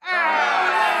dump.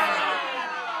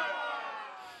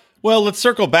 Well, let's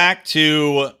circle back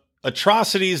to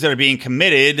atrocities that are being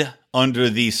committed under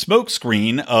the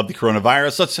smokescreen of the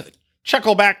coronavirus. Let's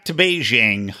chuckle back to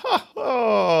Beijing.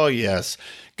 Oh, yes.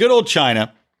 Good old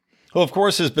China, who, of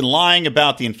course, has been lying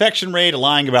about the infection rate,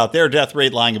 lying about their death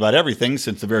rate, lying about everything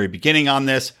since the very beginning on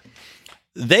this.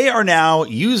 They are now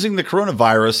using the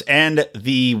coronavirus and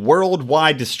the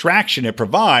worldwide distraction it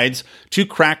provides to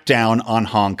crack down on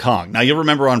Hong Kong. Now, you'll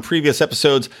remember on previous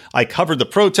episodes, I covered the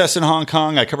protests in Hong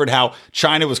Kong. I covered how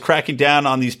China was cracking down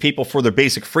on these people for their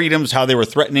basic freedoms, how they were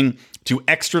threatening to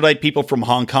extradite people from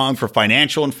Hong Kong for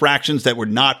financial infractions that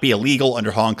would not be illegal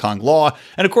under Hong Kong law.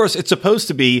 And of course, it's supposed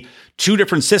to be 2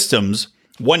 different systems,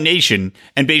 one nation,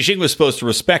 and Beijing was supposed to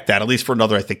respect that, at least for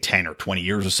another, I think, 10 or 20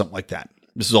 years or something like that.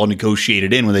 This is all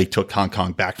negotiated in when they took Hong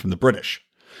Kong back from the British.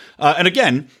 And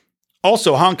again,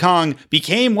 also, Hong Kong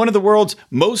became one of the world's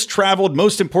most traveled,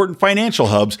 most important financial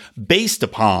hubs based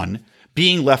upon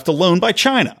being left alone by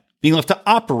China, being left to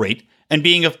operate and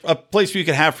being a place where you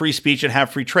can have free speech and have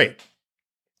free trade.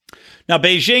 Now,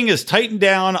 Beijing has tightened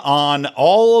down on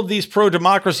all of these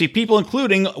pro-democracy people,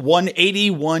 including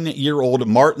 181-year-old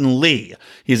Martin Lee.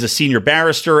 He's a senior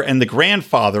barrister and the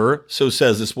grandfather, so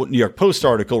says this New York Post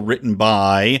article written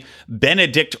by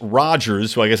Benedict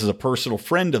Rogers, who I guess is a personal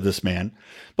friend of this man.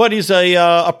 But he's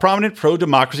a prominent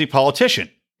pro-democracy politician.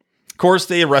 Of course,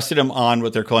 they arrested him on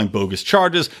what they're calling bogus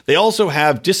charges. They also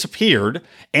have disappeared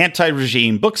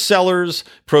anti-regime booksellers,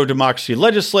 pro-democracy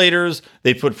legislators.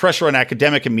 They put pressure on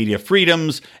academic and media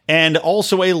freedoms, and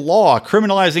also a law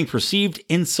criminalizing perceived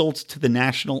insults to the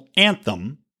national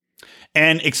anthem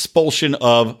and expulsion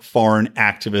of foreign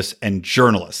activists and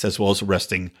journalists, as well as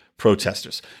arresting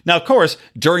protesters. Now, of course,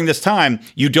 during this time,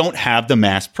 you don't have the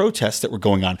mass protests that were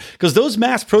going on, because those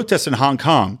mass protests in Hong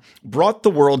Kong brought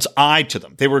the world's eye to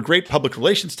them. They were a great public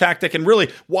relations tactic, and really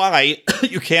why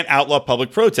you can't outlaw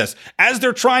public protests, as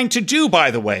they're trying to do,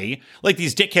 by the way. Like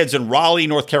these dickheads in Raleigh,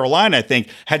 North Carolina, I think,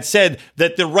 had said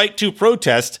that the right to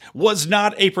protest was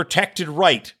not a protected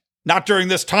right. Not during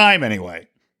this time, anyway.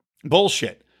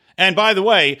 Bullshit. And by the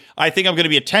way, I think I'm going to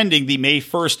be attending the May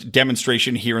 1st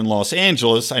demonstration here in Los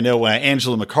Angeles. I know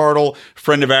Angela McCardle,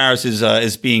 friend of ours,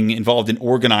 is being involved in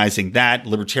organizing that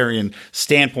libertarian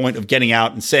standpoint of getting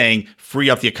out and saying, free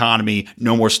up the economy,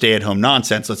 no more stay-at-home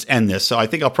nonsense, let's end this. So I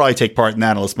think I'll probably take part in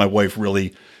that unless my wife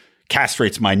really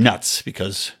castrates my nuts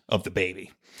because of the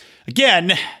baby. Again,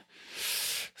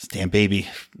 this damn baby,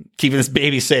 keeping this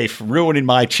baby safe, ruining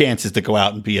my chances to go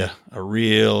out and be a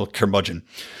real curmudgeon.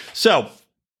 So,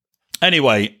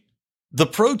 anyway, the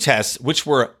protests, which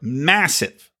were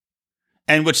massive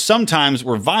and which sometimes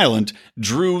were violent,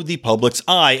 drew the public's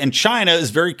eye. And China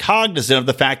is very cognizant of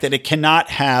the fact that it cannot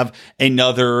have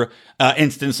another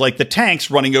instance like the tanks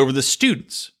running over the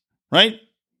students, right?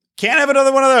 Can't have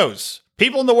another one of those.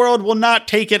 People in the world will not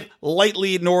take it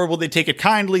lightly, nor will they take it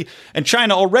kindly. And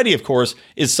China already, of course,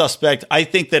 is suspect. I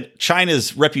think that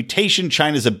China's reputation,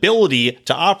 China's ability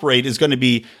to operate is going to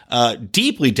be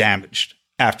deeply damaged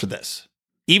after this.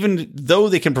 Even though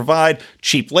they can provide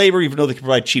cheap labor, even though they can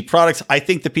provide cheap products, I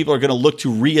think that people are going to look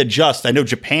to readjust. I know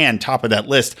Japan, top of that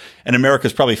list, and America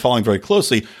is probably following very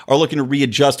closely, are looking to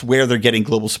readjust where they're getting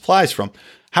global supplies from.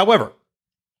 However,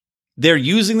 they're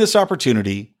using this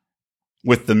opportunity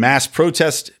with the mass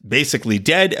protest basically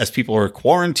dead as people are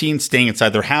quarantined, staying inside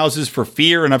their houses for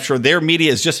fear. And I'm sure their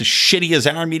media is just as shitty as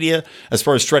our media as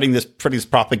far as spreading this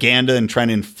propaganda and trying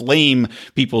to inflame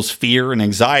people's fear and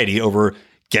anxiety over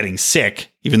getting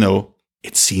sick, even though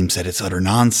it seems that it's utter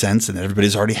nonsense and that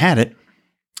everybody's already had it.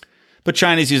 But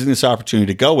China's using this opportunity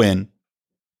to go in,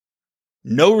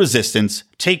 no resistance,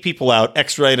 take people out,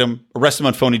 extradite them, arrest them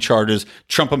on phony charges,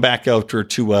 trump them back out to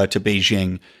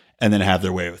Beijing, and then have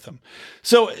their way with them.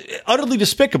 So utterly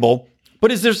despicable.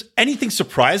 But is there anything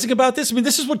surprising about this? I mean,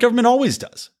 this is what government always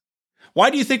does.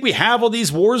 Why do you think we have all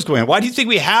these wars going on? Why do you think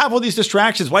we have all these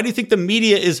distractions? Why do you think the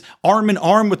media is arm in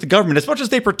arm with the government? As much as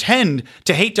they pretend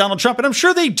to hate Donald Trump, and I'm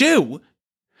sure they do,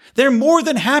 they're more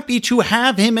than happy to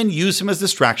have him and use him as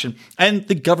distraction. And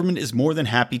the government is more than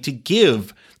happy to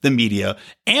give the media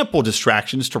ample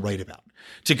distractions to write about,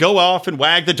 to go off and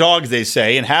wag the dog, they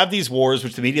say, and have these wars,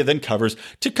 which the media then covers,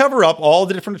 to cover up all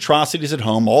the different atrocities at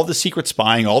home, all the secret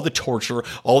spying, all the torture,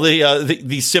 all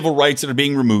the civil rights that are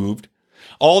being removed,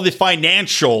 all the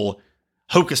financial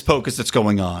hocus pocus that's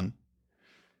going on.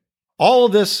 All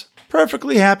of this,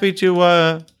 perfectly happy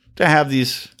to have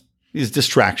these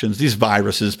distractions, these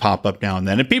viruses pop up now and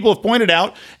then. And people have pointed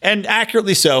out, and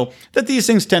accurately so, that these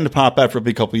things tend to pop out for a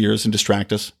big couple of years and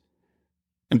distract us.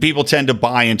 And people tend to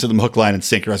buy into them hook, line, and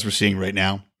sinker, as we're seeing right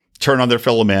now. Turn on their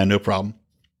fellow man, no problem.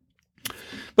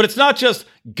 But it's not just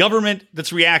government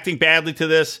that's reacting badly to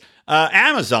this.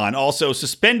 Amazon also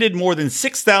suspended more than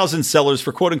 6,000 sellers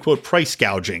for quote-unquote price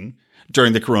gouging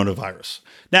during the coronavirus.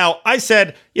 Now, I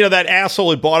said, that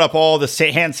asshole who bought up all the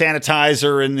hand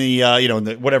sanitizer in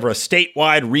the, whatever, a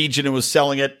statewide region and was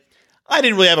selling it. I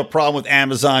didn't really have a problem with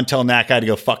Amazon telling that guy to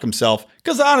go fuck himself,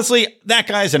 because honestly, that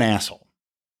guy's an asshole.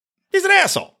 He's an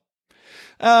asshole.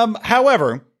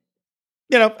 However,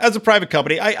 as a private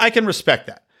company, I can respect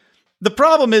that. The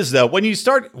problem is, though, when you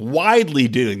start widely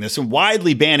doing this and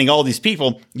widely banning all these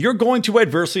people, you're going to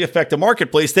adversely affect a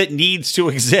marketplace that needs to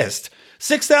exist.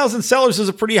 6,000 sellers is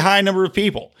a pretty high number of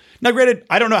people. Now, granted,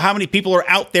 I don't know how many people are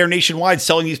out there nationwide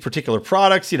selling these particular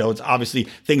products. It's obviously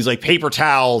things like paper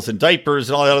towels and diapers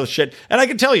and all that other shit. And I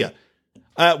can tell you,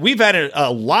 we've had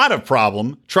a lot of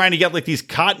problem trying to get like these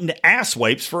cotton ass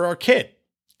wipes for our kid.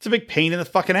 It's a big pain in the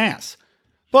fucking ass.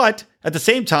 But at the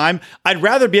same time, I'd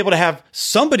rather be able to have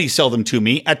somebody sell them to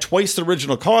me at twice the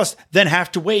original cost than have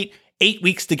to wait 8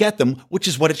 weeks to get them, which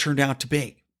is what it turned out to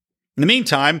be. In the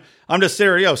meantime, I'm just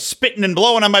there, spitting and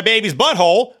blowing on my baby's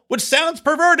butthole, which sounds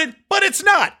perverted, but it's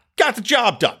not. Got the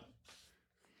job done.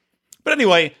 But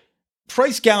anyway,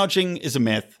 price gouging is a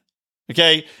myth.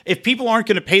 Okay? If people aren't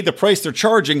going to pay the price they're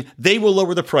charging, they will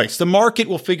lower the price. The market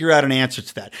will figure out an answer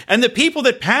to that. And the people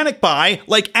that panic buy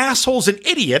like assholes and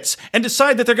idiots and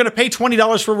decide that they're going to pay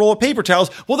 $20 for a roll of paper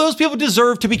towels, well, those people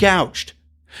deserve to be gouged.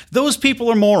 Those people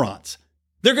are morons.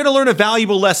 They're going to learn a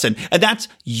valuable lesson, and that's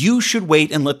you should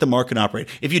wait and let the market operate.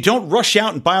 If you don't rush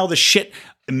out and buy all this shit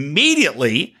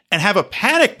immediately and have a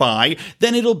panic buy,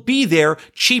 then it'll be there,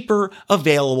 cheaper,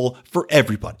 available for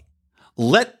everybody.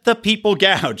 Let the people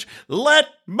gouge. Let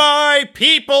my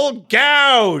people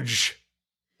gouge.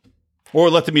 Or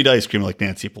let them eat ice cream like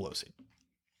Nancy Pelosi.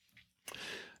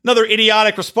 Another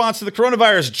idiotic response to the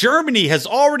coronavirus. Germany has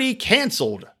already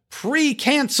pre-canceled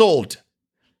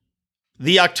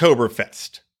the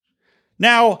Oktoberfest.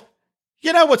 Now,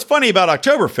 you know what's funny about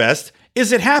Oktoberfest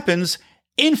is it happens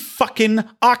in fucking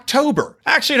October.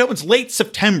 Actually, it opens late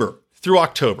September through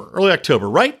October, early October,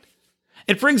 right?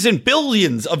 It brings in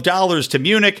billions of dollars to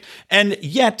Munich, and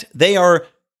yet they are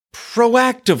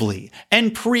proactively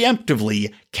and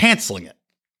preemptively canceling it.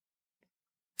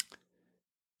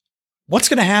 What's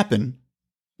going to happen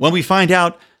when we find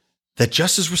out that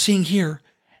just as we're seeing here,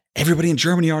 everybody in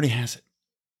Germany already has it?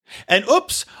 And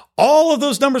oops, all of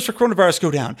those numbers for coronavirus go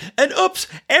down. And oops,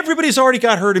 everybody's already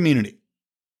got herd immunity.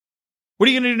 What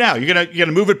are you going to do now? You're going to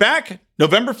move it back?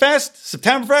 Novemberfest?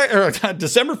 Septemberfest? Or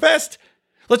Decemberfest?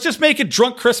 Let's just make it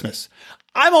drunk Christmas.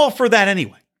 I'm all for that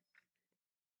anyway.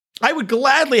 I would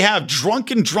gladly have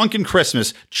drunken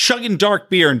Christmas, chugging dark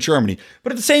beer in Germany.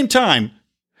 But at the same time,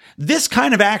 this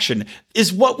kind of action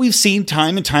is what we've seen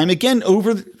time and time again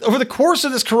over the course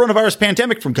of this coronavirus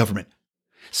pandemic from government.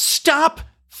 Stop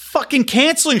fucking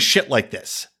canceling shit like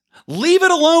this. Leave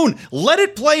it alone. Let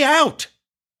it play out.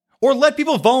 Or let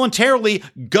people voluntarily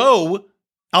go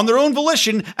on their own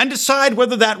volition and decide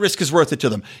whether that risk is worth it to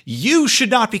them. You should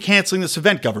not be canceling this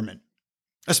event, government.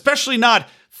 Especially not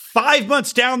 5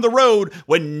 months down the road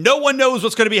when no one knows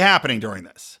what's going to be happening during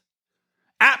this.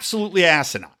 Absolutely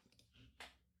asinine.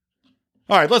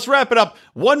 All right, let's wrap it up.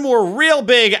 One more real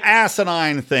big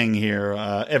asinine thing here,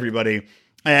 everybody.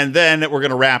 And then we're going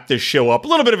to wrap this show up. A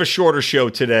little bit of a shorter show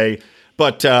today.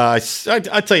 But I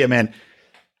tell you, man,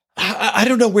 I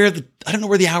don't know where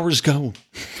the hours go.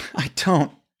 I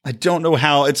don't know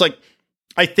how. It's like,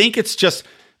 I think it's just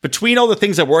between all the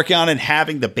things I'm working on and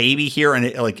having the baby here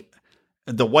and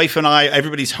the wife and I,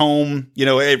 everybody's home,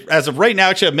 as of right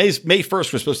now, actually May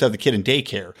 1st, we're supposed to have the kid in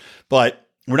daycare, but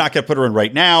we're not going to put her in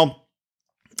right now.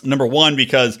 Number one,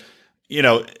 because,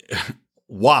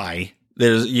 why?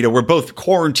 We're both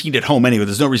quarantined at home anyway.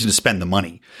 There's no reason to spend the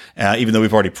money, even though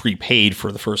we've already prepaid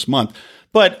for the first month,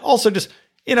 but also just,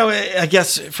 I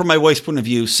guess from my wife's point of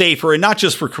view, safer, and not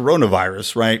just for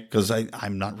coronavirus, right? Because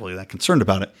I'm not really that concerned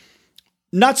about it.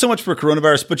 Not so much for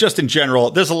coronavirus, but just in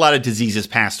general, there's a lot of diseases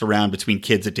passed around between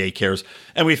kids at daycares.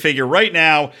 And we figure right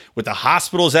now, with the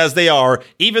hospitals as they are,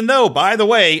 even though, by the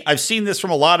way, I've seen this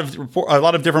from a lot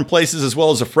of different places, as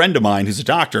well as a friend of mine who's a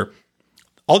doctor,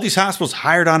 all these hospitals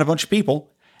hired on a bunch of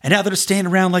people, and now they're just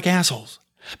standing around like assholes.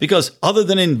 Because other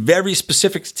than in very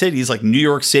specific cities like New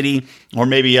York City or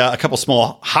maybe a couple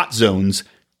small hot zones,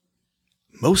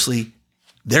 mostly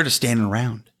they're just standing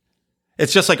around.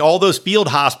 It's just like all those field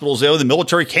hospitals, the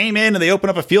military came in and they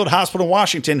opened up a field hospital in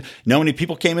Washington. Know how many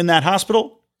people came in that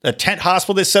hospital? That tent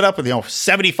hospital they set up with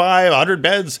 75, 100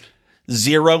 beds?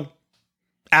 Zero.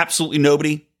 Absolutely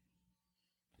nobody.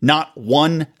 Not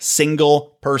one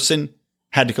single person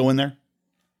had to go in there.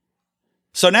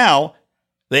 So now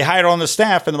they hired on the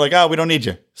staff and they're like, oh, we don't need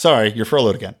you. Sorry, you're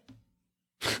furloughed again.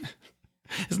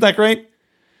 Isn't that great?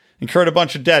 Incurred a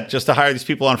bunch of debt just to hire these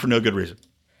people on for no good reason.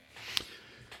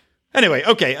 Anyway,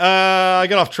 okay, I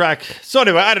got off track. So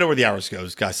anyway, I don't know where the hours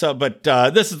goes, guys. But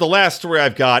this is the last story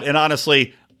I've got. And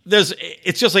honestly,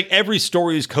 it's just like every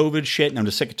story is COVID shit, and I'm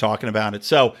just sick of talking about it.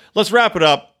 So let's wrap it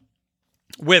up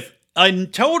with a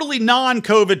totally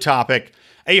non-COVID topic,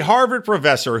 a Harvard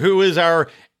professor who is our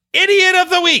idiot of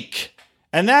the week.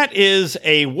 And that is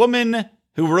a woman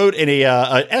who wrote an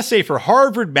essay for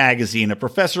Harvard Magazine, a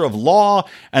professor of law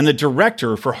and the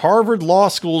director for Harvard Law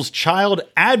School's Child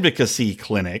Advocacy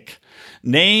Clinic,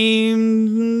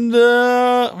 named,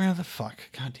 where the fuck?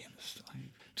 God damn this.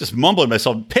 Just mumbling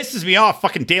myself. It pisses me off,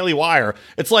 fucking Daily Wire.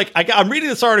 It's like, I'm reading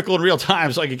this article in real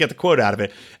time so I can get the quote out of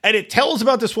it. And it tells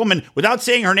about this woman without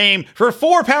saying her name for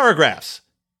 4 paragraphs.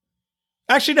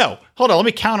 Actually, no. Hold on. Let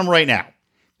me count them right now.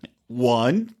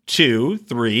 1, 2,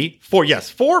 3, 4. Yes,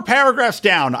 4 paragraphs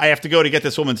down. I have to go to get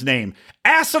this woman's name.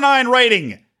 Asinine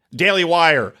writing. Daily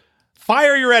Wire.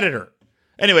 Fire your editor.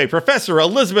 Anyway, Professor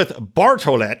Elizabeth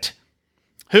Bartolet,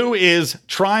 who is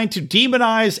trying to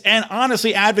demonize and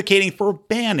honestly advocating for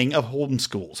banning of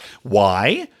homeschools.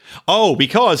 Why? Oh,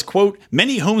 because, quote,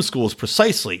 many homeschool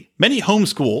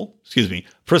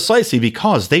precisely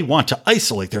because they want to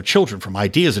isolate their children from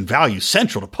ideas and values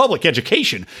central to public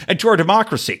education and to our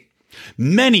democracy.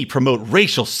 Many promote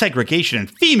racial segregation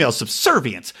and female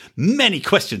subservience. Many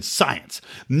question science.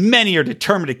 Many are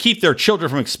determined to keep their children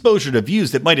from exposure to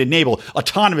views that might enable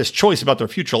autonomous choice about their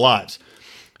future lives.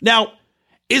 Now,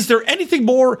 is there anything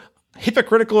more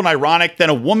hypocritical and ironic than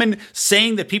a woman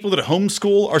saying that people that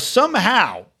homeschool are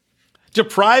somehow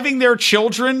depriving their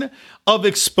children of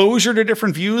exposure to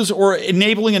different views or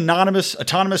enabling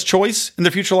autonomous choice in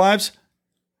their future lives?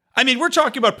 I mean, we're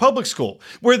talking about public school,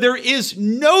 where there is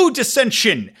no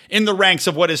dissension in the ranks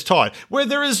of what is taught, where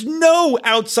there is no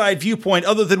outside viewpoint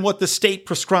other than what the state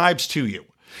prescribes to you.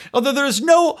 Although there is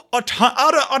no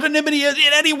autonomy in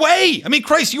any way. I mean,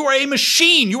 Christ, you are a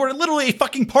machine. You are literally a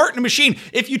fucking part in a machine.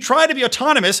 If you try to be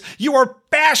autonomous, you are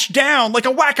bashed down like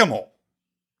a whack-a-mole.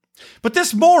 But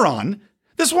this moron,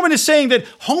 this woman is saying that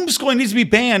homeschooling needs to be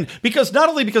banned because not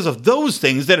only because of those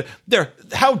things,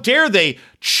 how dare they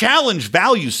challenge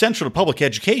values central to public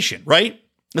education, right?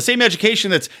 The same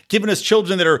education that's given us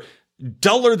children that are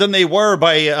duller than they were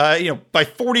by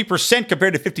 40%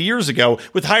 compared to 50 years ago,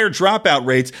 with higher dropout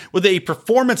rates, with a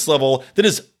performance level that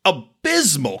is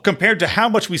abysmal compared to how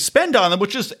much we spend on them,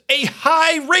 which is a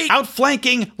high rate,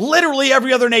 outflanking literally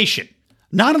every other nation.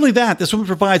 Not only that, this woman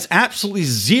provides absolutely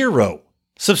zero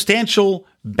substantial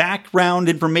background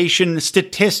information,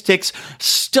 statistics,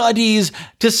 studies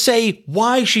to say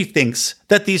why she thinks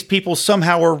that these people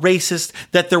somehow are racist,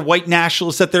 that they're white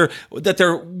nationalists, that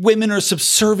their women are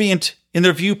subservient in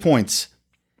their viewpoints.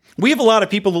 We have a lot of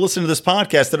people who listen to this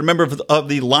podcast that are members of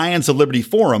the Lions of Liberty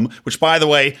Forum, which, by the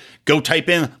way, go type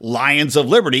in Lions of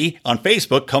Liberty on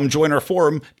Facebook. Come join our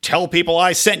forum. Tell people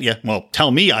I sent you. Well, tell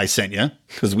me I sent you,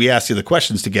 because we ask you the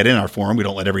questions to get in our forum. We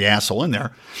don't let every asshole in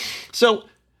there. So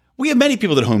we have many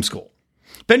people that homeschool.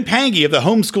 Ben Pangy of the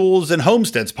Homeschools and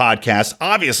Homesteads podcast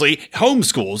obviously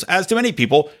homeschools, as do many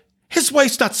people. His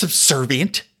wife's not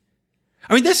subservient.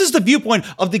 I mean, this is the viewpoint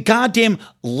of the goddamn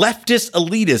leftist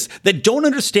elitists that don't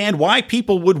understand why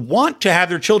people would want to have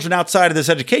their children outside of this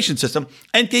education system,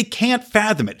 and they can't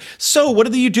fathom it. So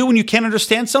what do you do when you can't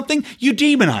understand something? You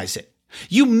demonize it.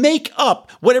 You make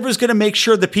up whatever's going to make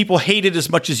sure that people hate it as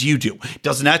much as you do.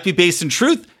 Doesn't have to be based in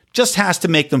truth, just has to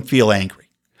make them feel angry.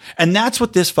 And that's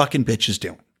what this fucking bitch is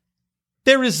doing.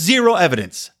 There is zero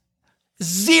evidence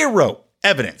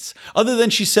other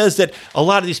than she says that a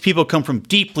lot of these people come from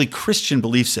deeply Christian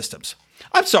belief systems.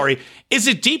 I'm sorry, is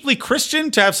it deeply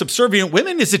Christian to have subservient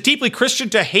women? Is it deeply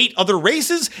Christian to hate other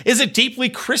races? Is it deeply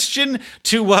Christian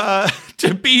to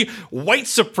be white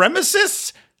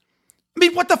supremacists? I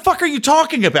mean, what the fuck are you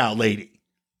talking about, lady?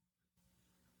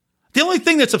 The only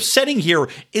thing that's upsetting here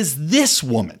is this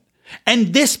woman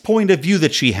and this point of view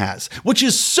that she has, which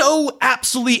is so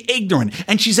absolutely ignorant.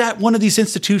 And she's at one of these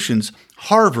institutions,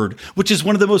 Harvard, which is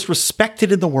one of the most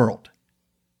respected in the world.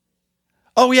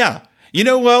 Oh, yeah. You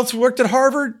know who else worked at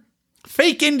Harvard?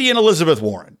 Fake Indian Elizabeth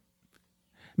Warren.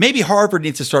 Maybe Harvard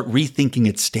needs to start rethinking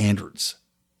its standards.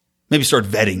 Maybe start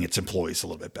vetting its employees a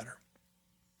little bit better.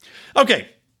 Okay.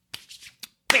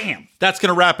 Bam. That's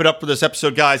going to wrap it up for this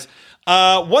episode, guys.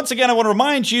 Once again, I want to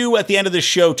remind you at the end of this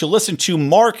show to listen to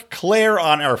Mark Claire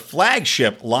on our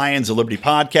flagship Lions of Liberty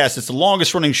podcast. It's the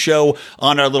longest running show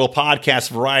on our little podcast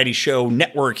variety show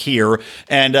network here.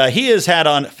 And he has had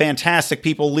on fantastic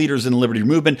people, leaders in the Liberty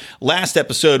movement. Last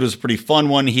episode was a pretty fun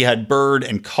one. He had Bird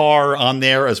and Carr on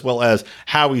there, as well as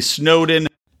Howie Snowden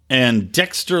and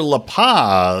Dexter La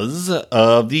Paz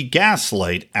of the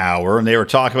Gaslight Hour. And they were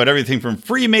talking about everything from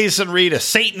Freemasonry to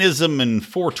Satanism and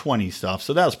 420 stuff.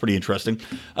 So that was pretty interesting.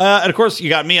 And of course, you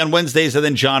got me on Wednesdays and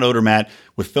then John Odermatt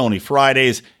with Felony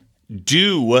Fridays.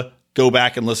 Do go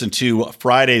back and listen to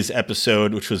Friday's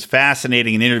episode, which was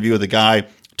fascinating, an interview with a guy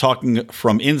talking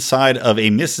from inside of a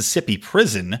Mississippi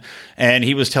prison. And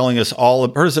he was telling us all,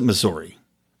 or is it Missouri?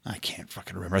 I can't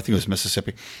fucking remember. I think it was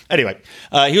Mississippi. Anyway,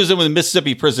 he was in the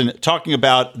Mississippi prison talking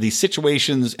about the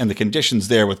situations and the conditions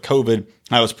there with COVID. It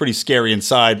was pretty scary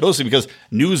inside, mostly because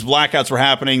news blackouts were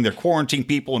happening. They're quarantining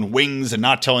people in wings and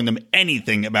not telling them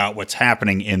anything about what's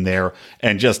happening in there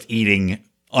and just eating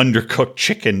undercooked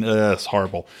chicken. It's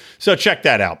horrible. So check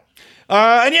that out.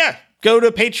 And yeah, go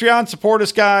to Patreon, support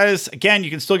us, guys. Again, you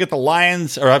can still get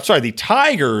the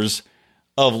Tigers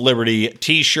of Liberty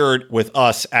t-shirt with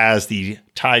us as the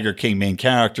Tiger King main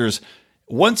characters.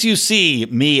 once you see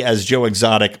me as Joe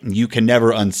Exotic, you can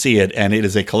never unsee it, and it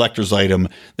is a collector's item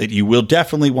that you will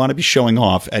definitely want to be showing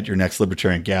off at your next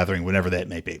Libertarian gathering, whenever that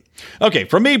may be. Okay,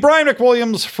 from me, Brian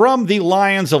McWilliams, from the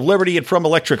Lions of Liberty and from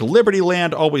Electric Liberty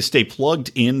Land, always stay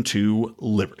plugged into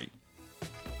Liberty.